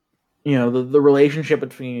 You know, the relationship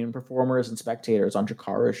between performers and spectators on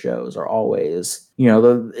Chikara shows are always, you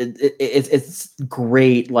know, it's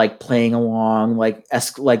great, like playing along, like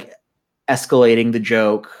escalating the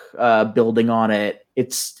joke, building on it.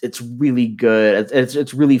 It's really good.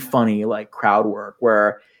 It's really funny, like crowd work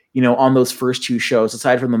where, you know, on those first two shows,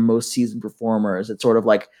 aside from the most seasoned performers, it's sort of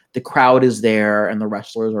like the crowd is there and the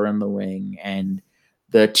wrestlers are in the ring, and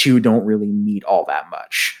the two don't really meet all that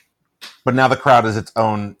much. But now the crowd is its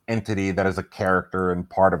own entity that is a character and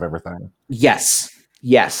part of everything. Yes.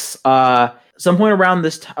 Some point around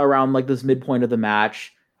this midpoint of the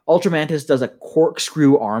match, Ultramantis does a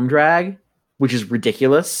corkscrew arm drag, which is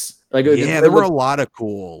ridiculous. Like, there were a lot of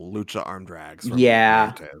cool lucha arm drags.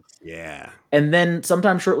 Yeah. And then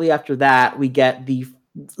sometime shortly after that, we get at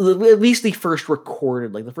least the first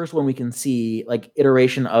recorded, like the first one we can see, like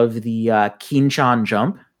iteration of the Kinchan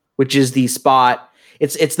jump, which is the spot.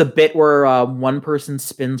 It's the bit where one person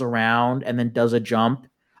spins around and then does a jump,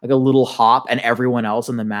 like a little hop, and everyone else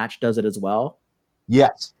in the match does it as well.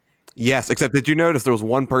 Yes, except did you notice there was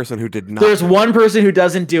one person who did not? There's one person who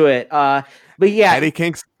doesn't do it. But yeah. Andy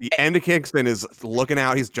Kingston is looking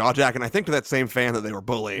out. He's jaw-jacking, I think, to that same fan that they were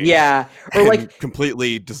bullying. Yeah. Or like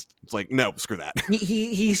completely just like, no, screw that.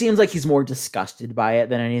 He seems like he's more disgusted by it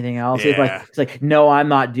than anything else. Yeah. It's like, no, I'm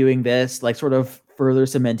not doing this. Like sort of further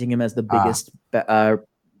cementing him as the biggest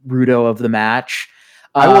Rudo of the match.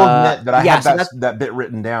 I will admit that I had that bit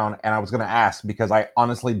written down, and I was going to ask because I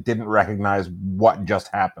honestly didn't recognize what just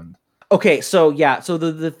happened. Okay, so yeah, so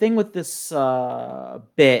the thing with this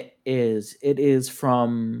bit is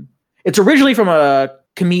it's originally from a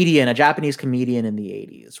Japanese comedian in the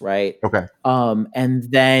 80s, right? Okay. And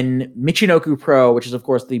then Michinoku Pro, which is of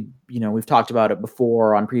course we've talked about it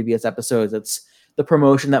before on previous episodes. It's the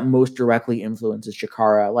promotion that most directly influences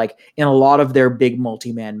Chikara. Like in a lot of their big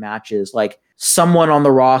multi-man matches, like someone on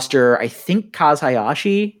the roster, I think Kaz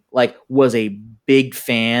Hayashi, like was a big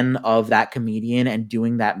fan of that comedian and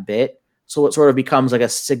doing that bit. So it sort of becomes like a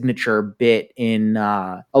signature bit in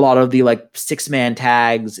a lot of the like 6-man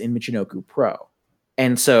tags in Michinoku Pro.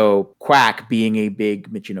 And so Quack being a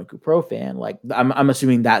big Michinoku Pro fan, like I'm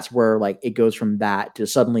assuming that's where like it goes from that to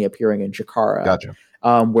suddenly appearing in Chikara. Gotcha.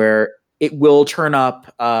 Where it will turn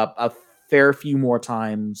up a fair few more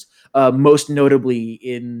times, most notably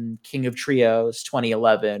in King of Trios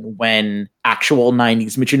 2011, when actual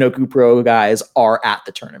 90s Michinoku Pro guys are at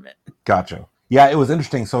the tournament. Gotcha. Yeah, it was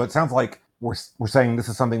interesting. So it sounds like we're saying this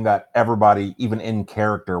is something that everybody, even in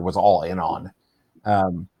character, was all in on.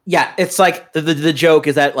 Yeah, it's like the joke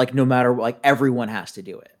is that like no matter like everyone has to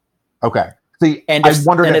do it. Okay. See, I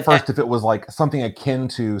wondered at first if it was like something akin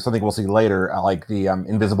to something we'll see later, like the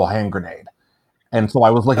invisible hand grenade. And so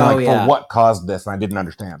I was looking for what caused this, and I didn't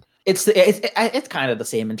understand. It's kind of the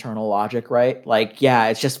same internal logic, right? Like, yeah,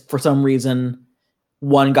 it's just for some reason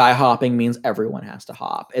one guy hopping means everyone has to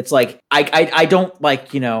hop. It's like I don't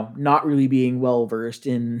like, not really being well versed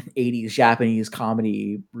in 80s Japanese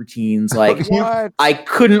comedy routines. Like I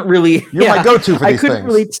couldn't really You're my go-to for these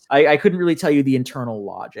things. I couldn't really tell you the internal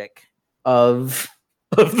logic of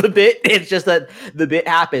the bit. It's just that the bit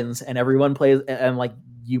happens and everyone plays, and like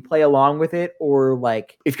you play along with it, or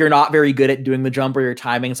like if you're not very good at doing the jump or your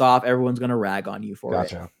timing's off, everyone's gonna rag on you for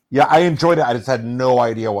it. Yeah, I enjoyed it. I just had no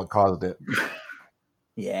idea what caused it.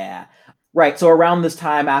 Yeah. Right. So around this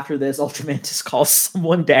time after this, Ultramantis calls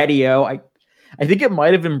someone Daddio. I think it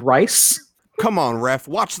might have been Bryce. Come on, ref.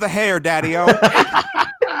 Watch the hair, Daddio.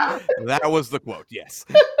 That was the quote. Yes.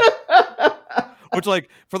 Which, like,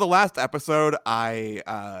 for the last episode, I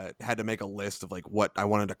had to make a list of like what I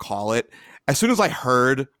wanted to call it. As soon as I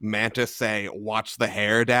heard Mantis say "Watch the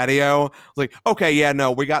hair, Daddio," I was like, "Okay, yeah,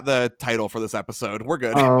 no, we got the title for this episode. We're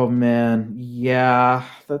good." Oh man, yeah,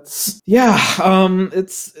 it's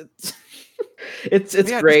it's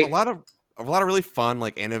Yeah, great. just a lot of really fun,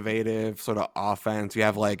 like innovative sort of offense. You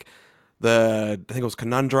have like I think it was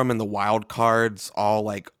Conundrum and the Wild Cards all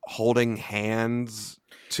like holding hands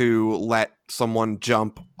to let someone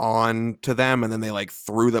jump on to them, and then they like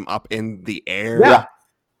threw them up in the air Yeah.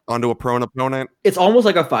 onto a prone opponent. It's almost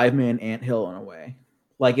like a 5-man anthill in a way.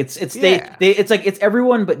 Like it's Yeah. it's like it's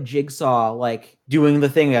everyone but Jigsaw like doing the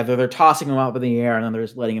thing that they're tossing him up in the air and then they're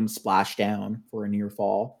just letting him splash down for a near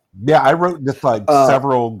fall. Yeah, I wrote just like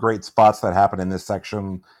several great spots that happened in this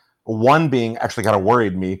section. One being actually kind of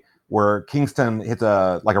worried me, where Kingston hits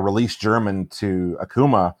a release German to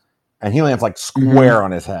Akuma, and he lands like square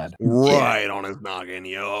on his head. Right on his noggin.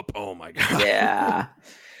 Yup. Oh my god. Yeah.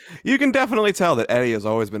 You can definitely tell that Eddie has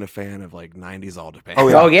always been a fan of like 90s All Japan.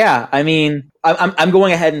 Oh yeah. I mean, I'm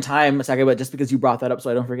going ahead in time a second, but just because you brought that up,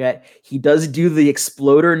 so I don't forget, he does do the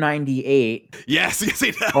Exploder 98. Yes,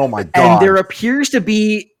 he does. Oh my god! And there appears to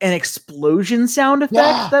be an explosion sound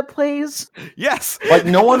effect that plays. Yes, like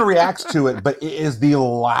no one reacts to it, but it is the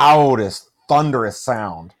loudest, thunderous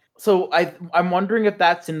sound. So I'm wondering if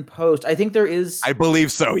that's in post. I think there is. I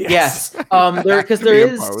believe so. Yes.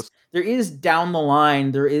 There is down the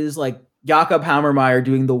line. There is like Jakob Hammermeyer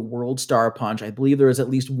doing the World Star Punch. I believe there is at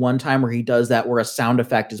least one time where he does that, where a sound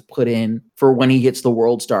effect is put in for when he gets the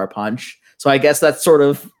World Star Punch. So I guess that's sort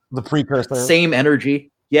of the precursor. Same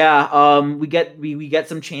energy. Yeah. We get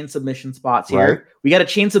some chain submission spots here. Right. We got a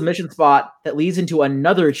chain submission spot that leads into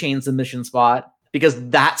another chain submission spot because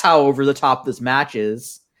that's how over the top this match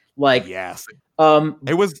is. Like, yes.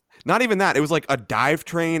 It was not even that. It was like a dive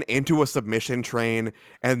train into a submission train,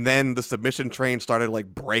 and then the submission train started like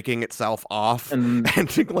breaking itself off and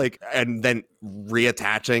then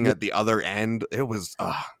reattaching at the other end. It was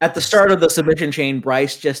at the start of the submission chain,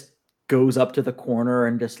 Bryce just goes up to the corner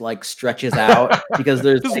and just like stretches out because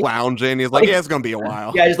there's just lounging. He's like, yeah, it's gonna be a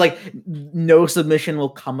while. Yeah, just like no submission will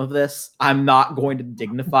come of this. I'm not going to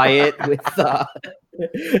dignify it with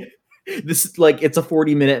this is like it's a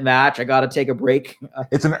 40-minute match. I got to take a break.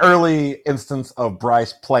 It's an early instance of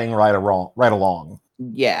Bryce playing right along.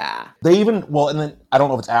 Yeah. They even and then I don't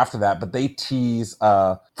know if it's after that, but they tease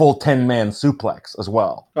full 10-man suplex as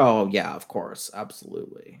well. Oh yeah, of course,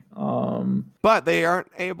 absolutely. But they aren't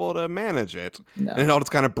able to manage it, and it all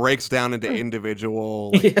just kind of breaks down into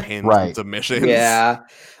individual pins and submissions. Yeah.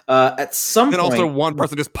 At some point, and also one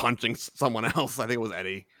person just punching someone else. I think it was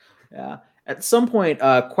Eddie. Yeah. At some point,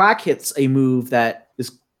 Quack hits a move that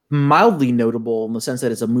is mildly notable in the sense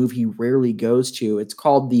that it's a move he rarely goes to. It's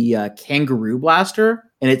called the Kangaroo Blaster,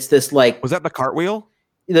 and it's this like was that the cartwheel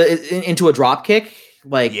into a drop kick?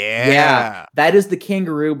 Like yeah, that is the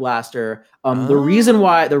Kangaroo Blaster. The reason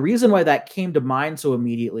why that came to mind so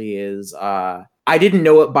immediately is I didn't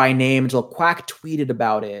know it by name until Quack tweeted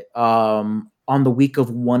about it on the week of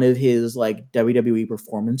one of his like WWE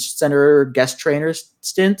Performance Center guest trainer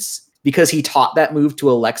stints. Because he taught that move to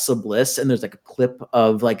Alexa Bliss, and there's like a clip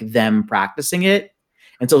of like them practicing it,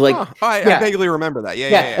 and so like I vaguely remember that. Yeah.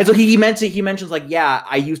 And so he mentions like, yeah,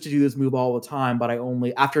 I used to do this move all the time, but I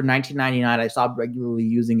only after 1999 I stopped regularly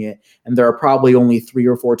using it, and there are probably only 3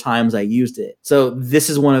 or 4 times I used it. So this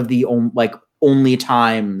is one of the only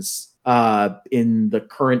times in the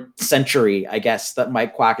current century, I guess, that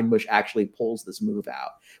Mike Quackenbush actually pulls this move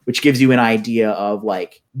out. Which gives you an idea of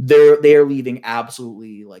like they're leaving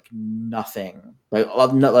absolutely like nothing,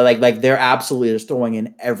 like they're absolutely just throwing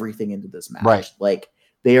in everything into this match. Right. Like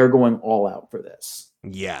they are going all out for this.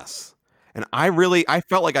 Yes, and I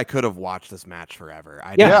felt like I could have watched this match forever.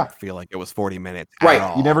 I didn't feel like it was 40 minutes. Right, at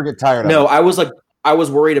all. You never get tired. No, of it. I was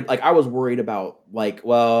worried about like,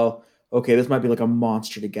 well, okay, this might be like a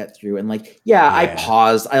monster to get through, and like I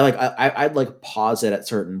paused. I'd like pause it at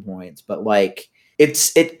certain points, but like.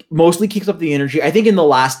 It mostly keeps up the energy. I think in the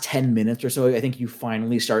last 10 minutes or so, I think you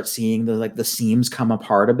finally start seeing the seams come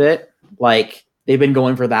apart a bit. Like they've been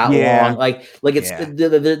going for that long. Like it's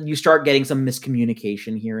you start getting some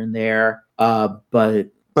miscommunication here and there.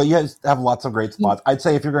 But you guys have lots of great spots. I'd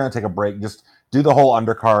say if you're going to take a break, just do the whole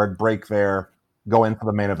undercard break there, go in for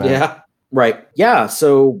the main event. Yeah, right. Yeah.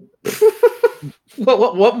 So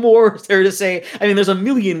What more is there to say? I mean, there's a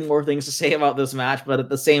million more things to say about this match, but at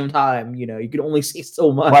the same time, you can only say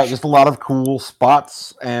so much. Right, just a lot of cool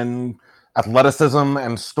spots and athleticism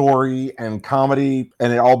and story and comedy,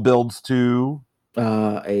 and it all builds to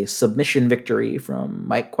a submission victory from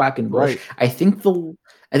Mike Quackenbush. Right. I think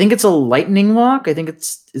it's a lightning lock. Is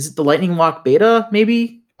it the lightning lock beta,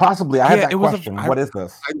 maybe? Possibly. I have that question. What is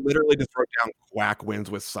this? I literally just wrote down Quack wins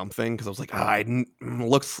with something because I was like,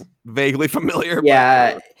 looks vaguely familiar.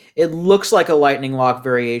 Yeah, it looks like a lightning lock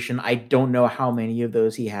variation. I don't know how many of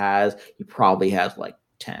those he has. He probably has like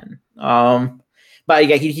 10. But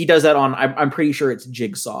yeah, he does that on. I'm pretty sure it's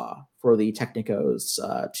Jigsaw for the Technicos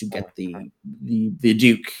to get the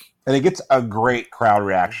Duke. And it gets a great crowd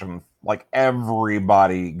reaction. Like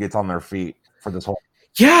everybody gets on their feet for this whole.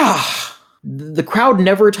 Yeah. The crowd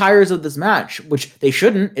never tires of this match, which they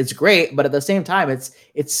shouldn't. It's great, but at the same time, it's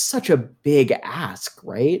such a big ask,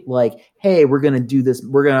 right? Like, hey, we're gonna do this.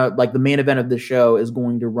 We're gonna the main event of the show is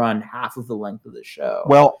going to run half of the length of the show.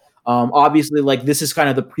 Well, obviously, this is kind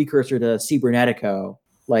of the precursor to Cybernetico.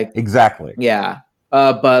 Exactly. Yeah.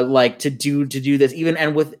 But to do this even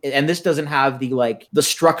and this doesn't have the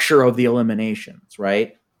structure of the eliminations,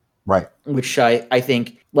 right? Right. Which I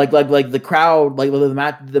think the crowd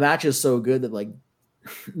the match is so good that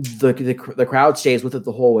the crowd stays with it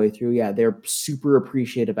the whole way through. Yeah, they're super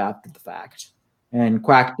appreciative after the fact. And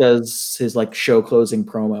Quack does his show closing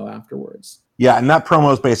promo afterwards. Yeah, and that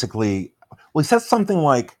promo is basically he says something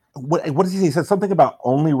like what does he say? He said something about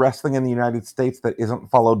only wrestling in the United States that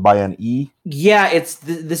isn't followed by an E. Yeah,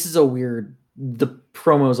 this is a weird. The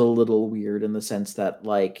promo's a little weird in the sense that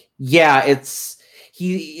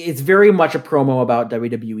it's very much a promo about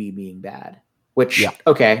WWE being bad, which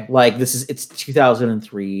okay, it's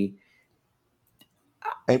 2003.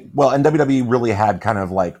 And WWE really had kind of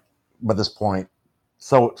by this point,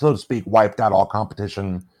 so to speak, wiped out all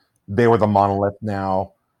competition. They were the monolith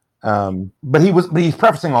now. But he's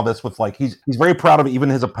prefacing all this with he's very proud of even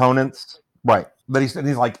his opponents, right? But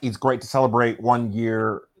he's great to celebrate 1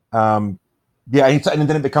 year. And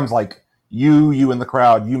then it becomes you in the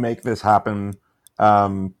crowd, you make this happen.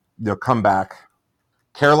 Come back.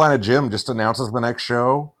 Carolina Jim just announces the next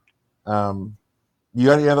show. You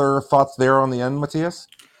got any other thoughts there on the end, Matthias?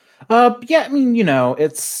 Yeah, I mean,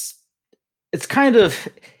 it's kind of.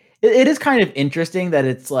 It is kind of interesting that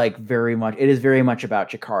it's very much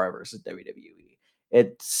about Chikara versus WWE.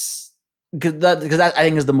 It's because that I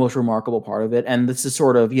think is the most remarkable part of it, and this is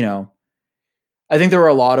sort of I think there are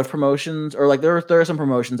a lot of promotions, or there are some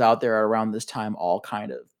promotions out there around this time, all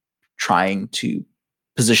kind of trying to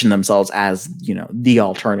position themselves as the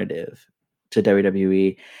alternative to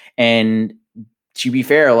WWE. And to be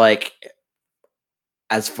fair,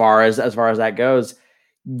 as far as that goes,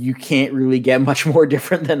 you can't really get much more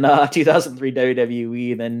different than 2003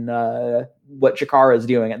 WWE than what Chikara is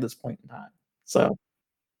doing at this point in time. So,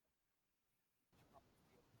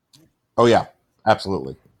 oh yeah,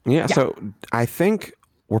 absolutely. Yeah. So I think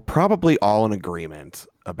we're probably all in agreement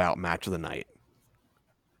about match of the night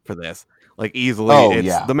for this. Easily,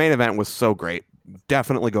 the main event was so great.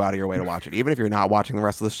 Definitely go out of your way to watch it. Even if you're not watching the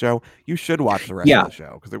rest of the show, you should watch the rest of the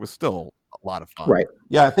show because it was still a lot of fun. Right.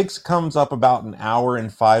 Yeah, I think it comes up about an hour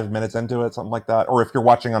and 5 minutes into it, something like that. Or if you're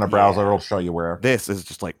watching on a browser, it'll show you where. This is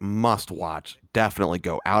just must watch. Definitely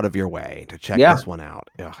go out of your way to check this one out.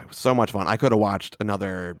 Ugh, it was so much fun. I could have watched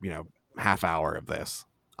another, half hour of this,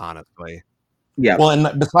 honestly. Yeah. Well,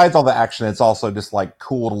 and besides all the action, it's also just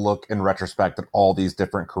cool to look in retrospect at all these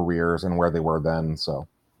different careers and where they were then. So,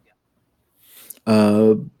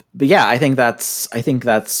 but yeah, I think that's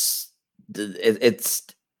it's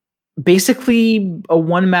basically a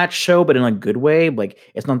one match show, but in a good way.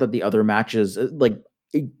 It's not that the other matches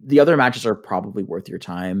the other matches are probably worth your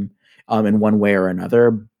time in one way or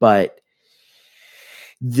another, but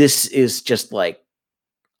this is just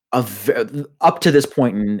up to this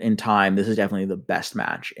point in time, this is definitely the best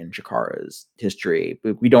match in Chikara's history.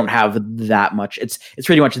 We don't have that much. It's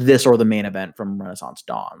pretty much this or the main event from Renaissance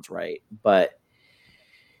Dawns, right? But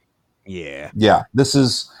yeah, this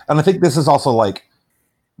is, and I think this is also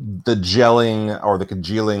the gelling or the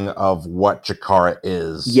congealing of what Chikara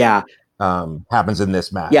is. Yeah, happens in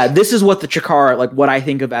this match. Yeah, this is what the Chikara, what I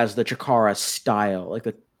think of as the Chikara style,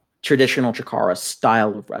 the traditional Chikara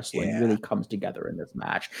style of wrestling really comes together in this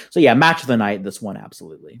match. So yeah, match of the night, this one,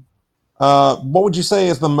 absolutely. What would you say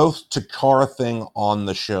is the most Chikara thing on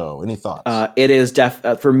the show? Any thoughts? It is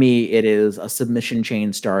for me, it is a submission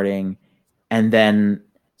chain starting and then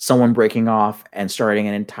someone breaking off and starting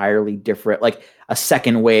an entirely different, a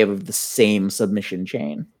second wave of the same submission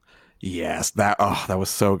chain. Yes, that was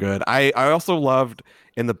so good. I also loved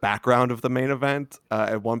in the background of the main event.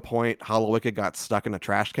 At one point, Hollowicked got stuck in a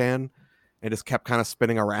trash can and just kept kind of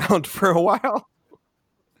spinning around for a while.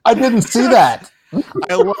 I didn't see that.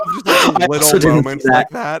 I love just like the I also little didn't see moments that. like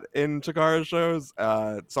that in Chikara shows.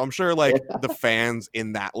 So I'm sure like Yeah. the fans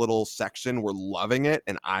in that little section were loving it,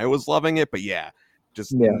 and I was loving it. But yeah,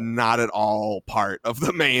 just Yeah. not at all part of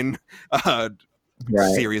the main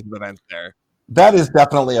Right. series of events there. That is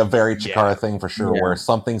definitely a very Chikara Yeah. thing for sure, Yeah. where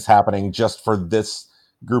something's happening just for this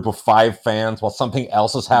group of 5 fans while something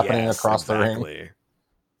else is happening Yes, across the ring. exactly.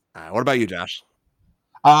 What about you, Josh?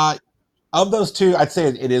 Of those two, I'd say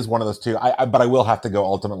it is one of those two. But I will have to go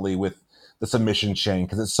ultimately with the submission chain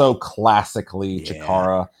because it's so classically Yeah.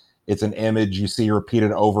 Chikara. It's an image you see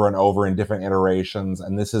repeated over and over in different iterations,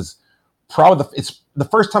 and this is probably it's the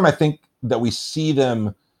first time I think that we see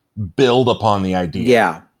them build upon the idea.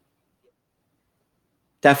 Yeah.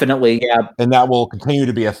 Definitely. Yeah. And that will continue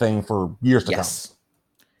to be a thing for years to Yes.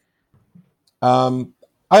 come.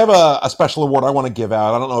 I have a special award I want to give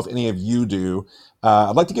out. I don't know if any of you do.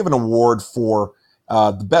 I'd like to give an award for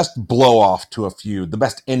the best blow off to a feud, the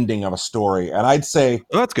best ending of a story. And I'd say,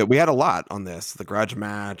 Oh, that's good. We had a lot on this, the grudge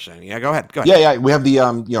match, and yeah, go ahead. yeah, we have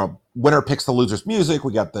the winner picks the loser's music.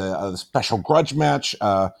 We got the special grudge match.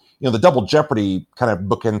 The double Jeopardy kind of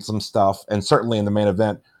bookend some stuff, and certainly in the main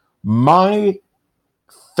event, my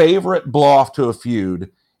favorite blow off to a feud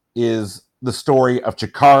is the story of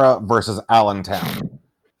Chikara versus Allentown.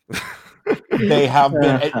 They have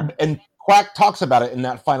been, and Quack talks about it in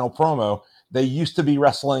that final promo. They used to be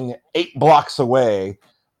wrestling 8 blocks away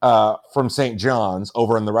from St. John's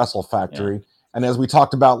over in the Wrestle Factory. Yeah. And as we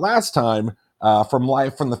talked about last time, from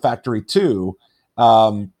Live from the Factory 2,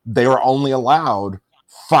 they were only allowed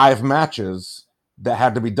 5 matches that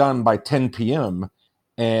had to be done by 10 p.m.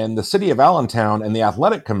 And the city of Allentown and the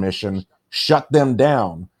Athletic Commission shut them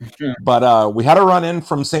down. But we had a run in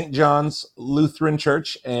from St. John's Lutheran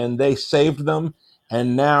Church, and they saved them.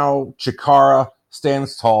 And now Chikara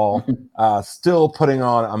stands tall, still putting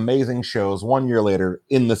on amazing shows 1 year later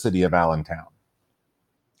in the city of Allentown.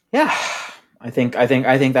 Yeah, I think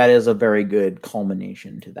that is a very good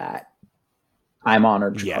culmination to that. I'm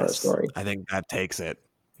honored Chikara story. I think that takes it.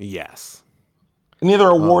 Yes. Any other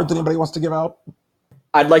awards anybody wants to give out?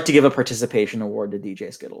 I'd like to give a participation award to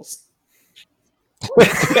DJ Skittles.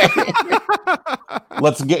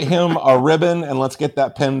 Let's get him a ribbon and let's get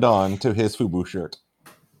that pinned on to his FUBU shirt.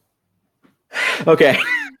 Okay.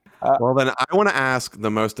 Well, then I want to ask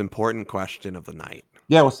the most important question of the night.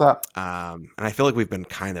 Yeah, what's that? And I feel like we've been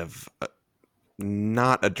kind of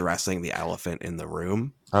not addressing the elephant in the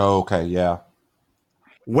room. Oh, okay, yeah.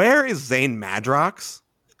 Where is Zane Madrox?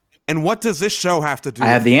 And what does this show have to do? I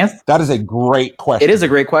have the answer. That is a great question. It is a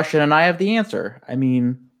great question, and I have the answer. I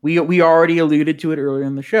mean, we already alluded to it earlier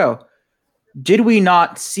in the show. Did we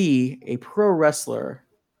not see a pro wrestler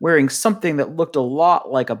wearing something that looked a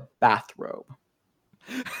lot like a bathrobe?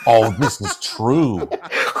 Oh, this is true.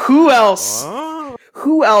 Who else?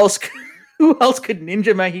 Who else could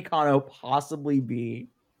Ninja Mexicano possibly be?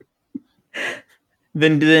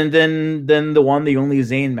 Than the one, the only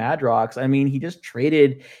Zane Madrox. I mean, he just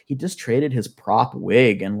traded his prop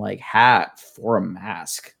wig and like hat for a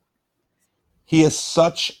mask. He is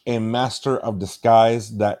such a master of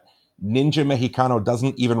disguise that Ninja Mexicano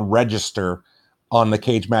doesn't even register on the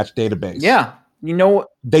Cage Match database. Yeah, they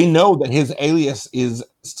know that his alias is,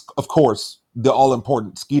 of course, the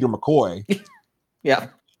all-important Skeeter McCoy. Yeah,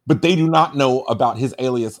 but they do not know about his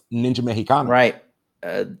alias Ninja Mexicano. Right.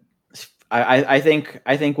 I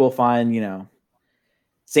think we'll find,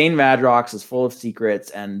 Zane Madrox is full of secrets,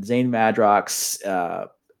 and Zane Madrox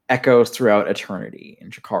echoes throughout eternity in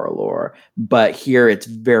Chikara lore. But here it's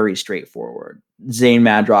very straightforward. Zane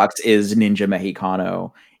Madrox is Ninja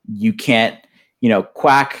Mexicano. You can't,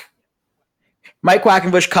 Mike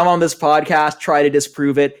Quackenbush, come on this podcast, try to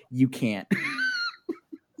disprove it. You can't.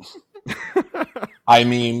 I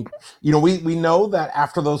mean, we know that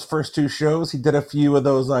after those first 2 shows, he did a few of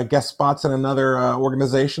those guest spots in another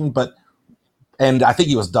organization, and I think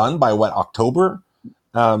he was done by October?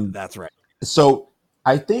 That's right. So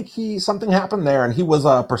I think something happened there, and he was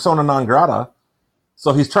a persona non grata.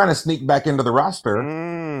 So he's trying to sneak back into the roster,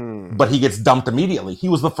 but he gets dumped immediately. He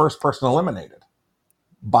was the first person eliminated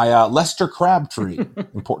by Lester Crabtree,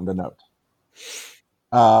 important to note.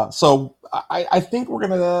 So I think we're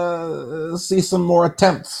going to see some more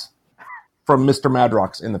attempts from Mr.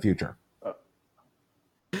 Madrox in the future.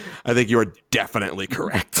 I think you are definitely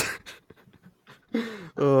correct.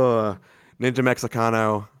 Ninja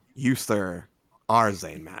Mexicano, you, sir, are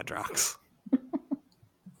Zane Madrox.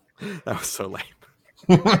 That was so lame.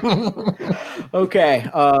 Okay.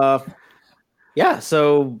 Yeah.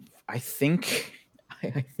 So I think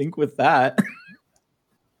with that.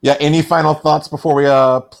 Yeah. Any final thoughts before we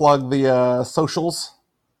plug the socials?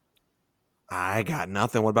 I got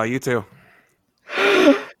nothing. What about you two?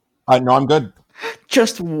 No, I'm good.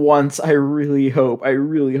 Just once, I really hope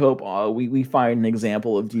we find an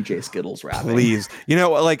example of DJ Skittles rapping. Please. You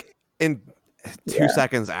know, like in 2 Yeah.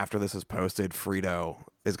 seconds after this is posted, Frito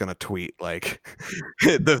is gonna tweet like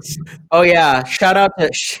this. Oh yeah! Shout out to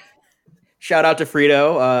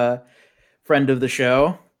Frito, friend of the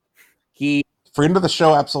show. He Friend of the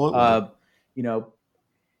show, absolutely. you know,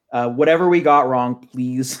 whatever we got wrong,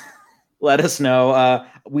 please let us know.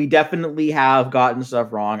 We definitely have gotten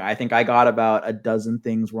stuff wrong. I think I got about a dozen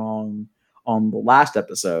things wrong on the last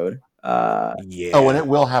episode. Yeah. Oh, and it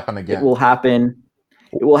will happen again. It will happen.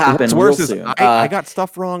 It will happen. What's worse real is soon. I got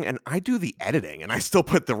stuff wrong, and I do the editing, and I still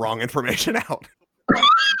put the wrong information out.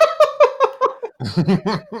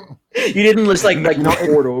 You didn't just like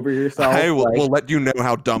record over yourself. I will let you know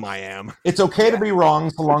how dumb I am. It's okay to be wrong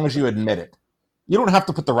so long as you admit it. You don't have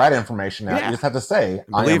to put the right information out. Yeah. You just have to say,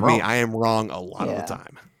 Believe me, I am wrong a lot of the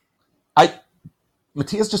time.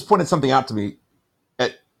 Matthias just pointed something out to me,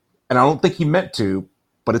 and I don't think he meant to,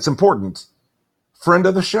 but it's important. Friend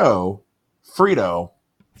of the show, Frito,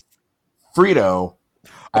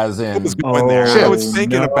 as in I was going there. I was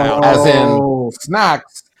thinking about as in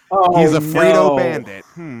snacks. He's a Frito bandit.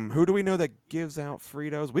 Who do we know that gives out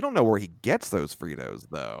Fritos? We don't know where he gets those Fritos,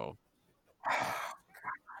 though.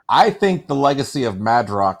 I think the legacy of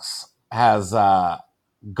Madrox has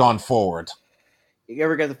gone forward. You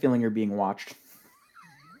ever get the feeling you're being watched?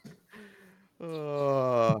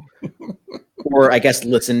 Or I guess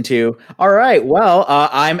listened to. All right. Well,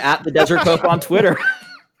 I'm at the Desert Cope on Twitter.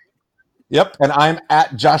 Yep. And I'm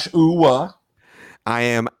at Joshua. I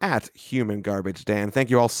am at Human Garbage Dan.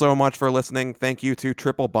 Thank you all so much for listening. Thank you to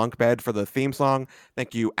Triple Bunk Bed for the theme song.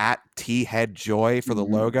 Thank you at T-Head Joy for the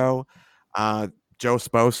logo. Joe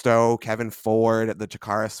Sposto, Kevin Ford, the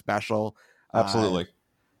Chikara special. Absolutely.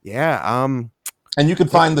 Yeah. And you can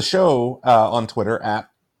find the show on Twitter at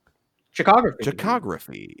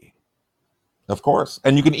Chicography. Of course.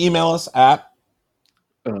 And you can email us at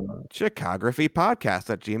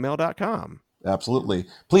chicographypodcast@gmail.com. Absolutely.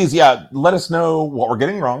 Please, let us know what we're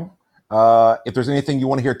getting wrong. If there's anything you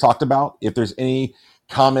want to hear talked about, if there's any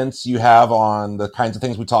comments you have on the kinds of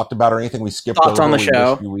things we talked about or anything we skipped thoughts over on the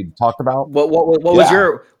show we talked about.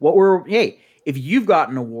 If you've got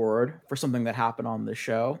an award for something that happened on the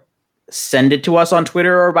show, send it to us on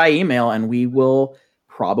Twitter or by email, and we will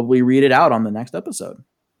probably read it out on the next episode.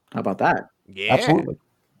 How about that? Yeah. Absolutely.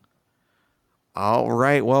 All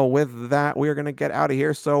right. Well, with that, we're going to get out of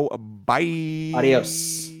here. So, bye.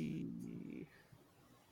 Adios.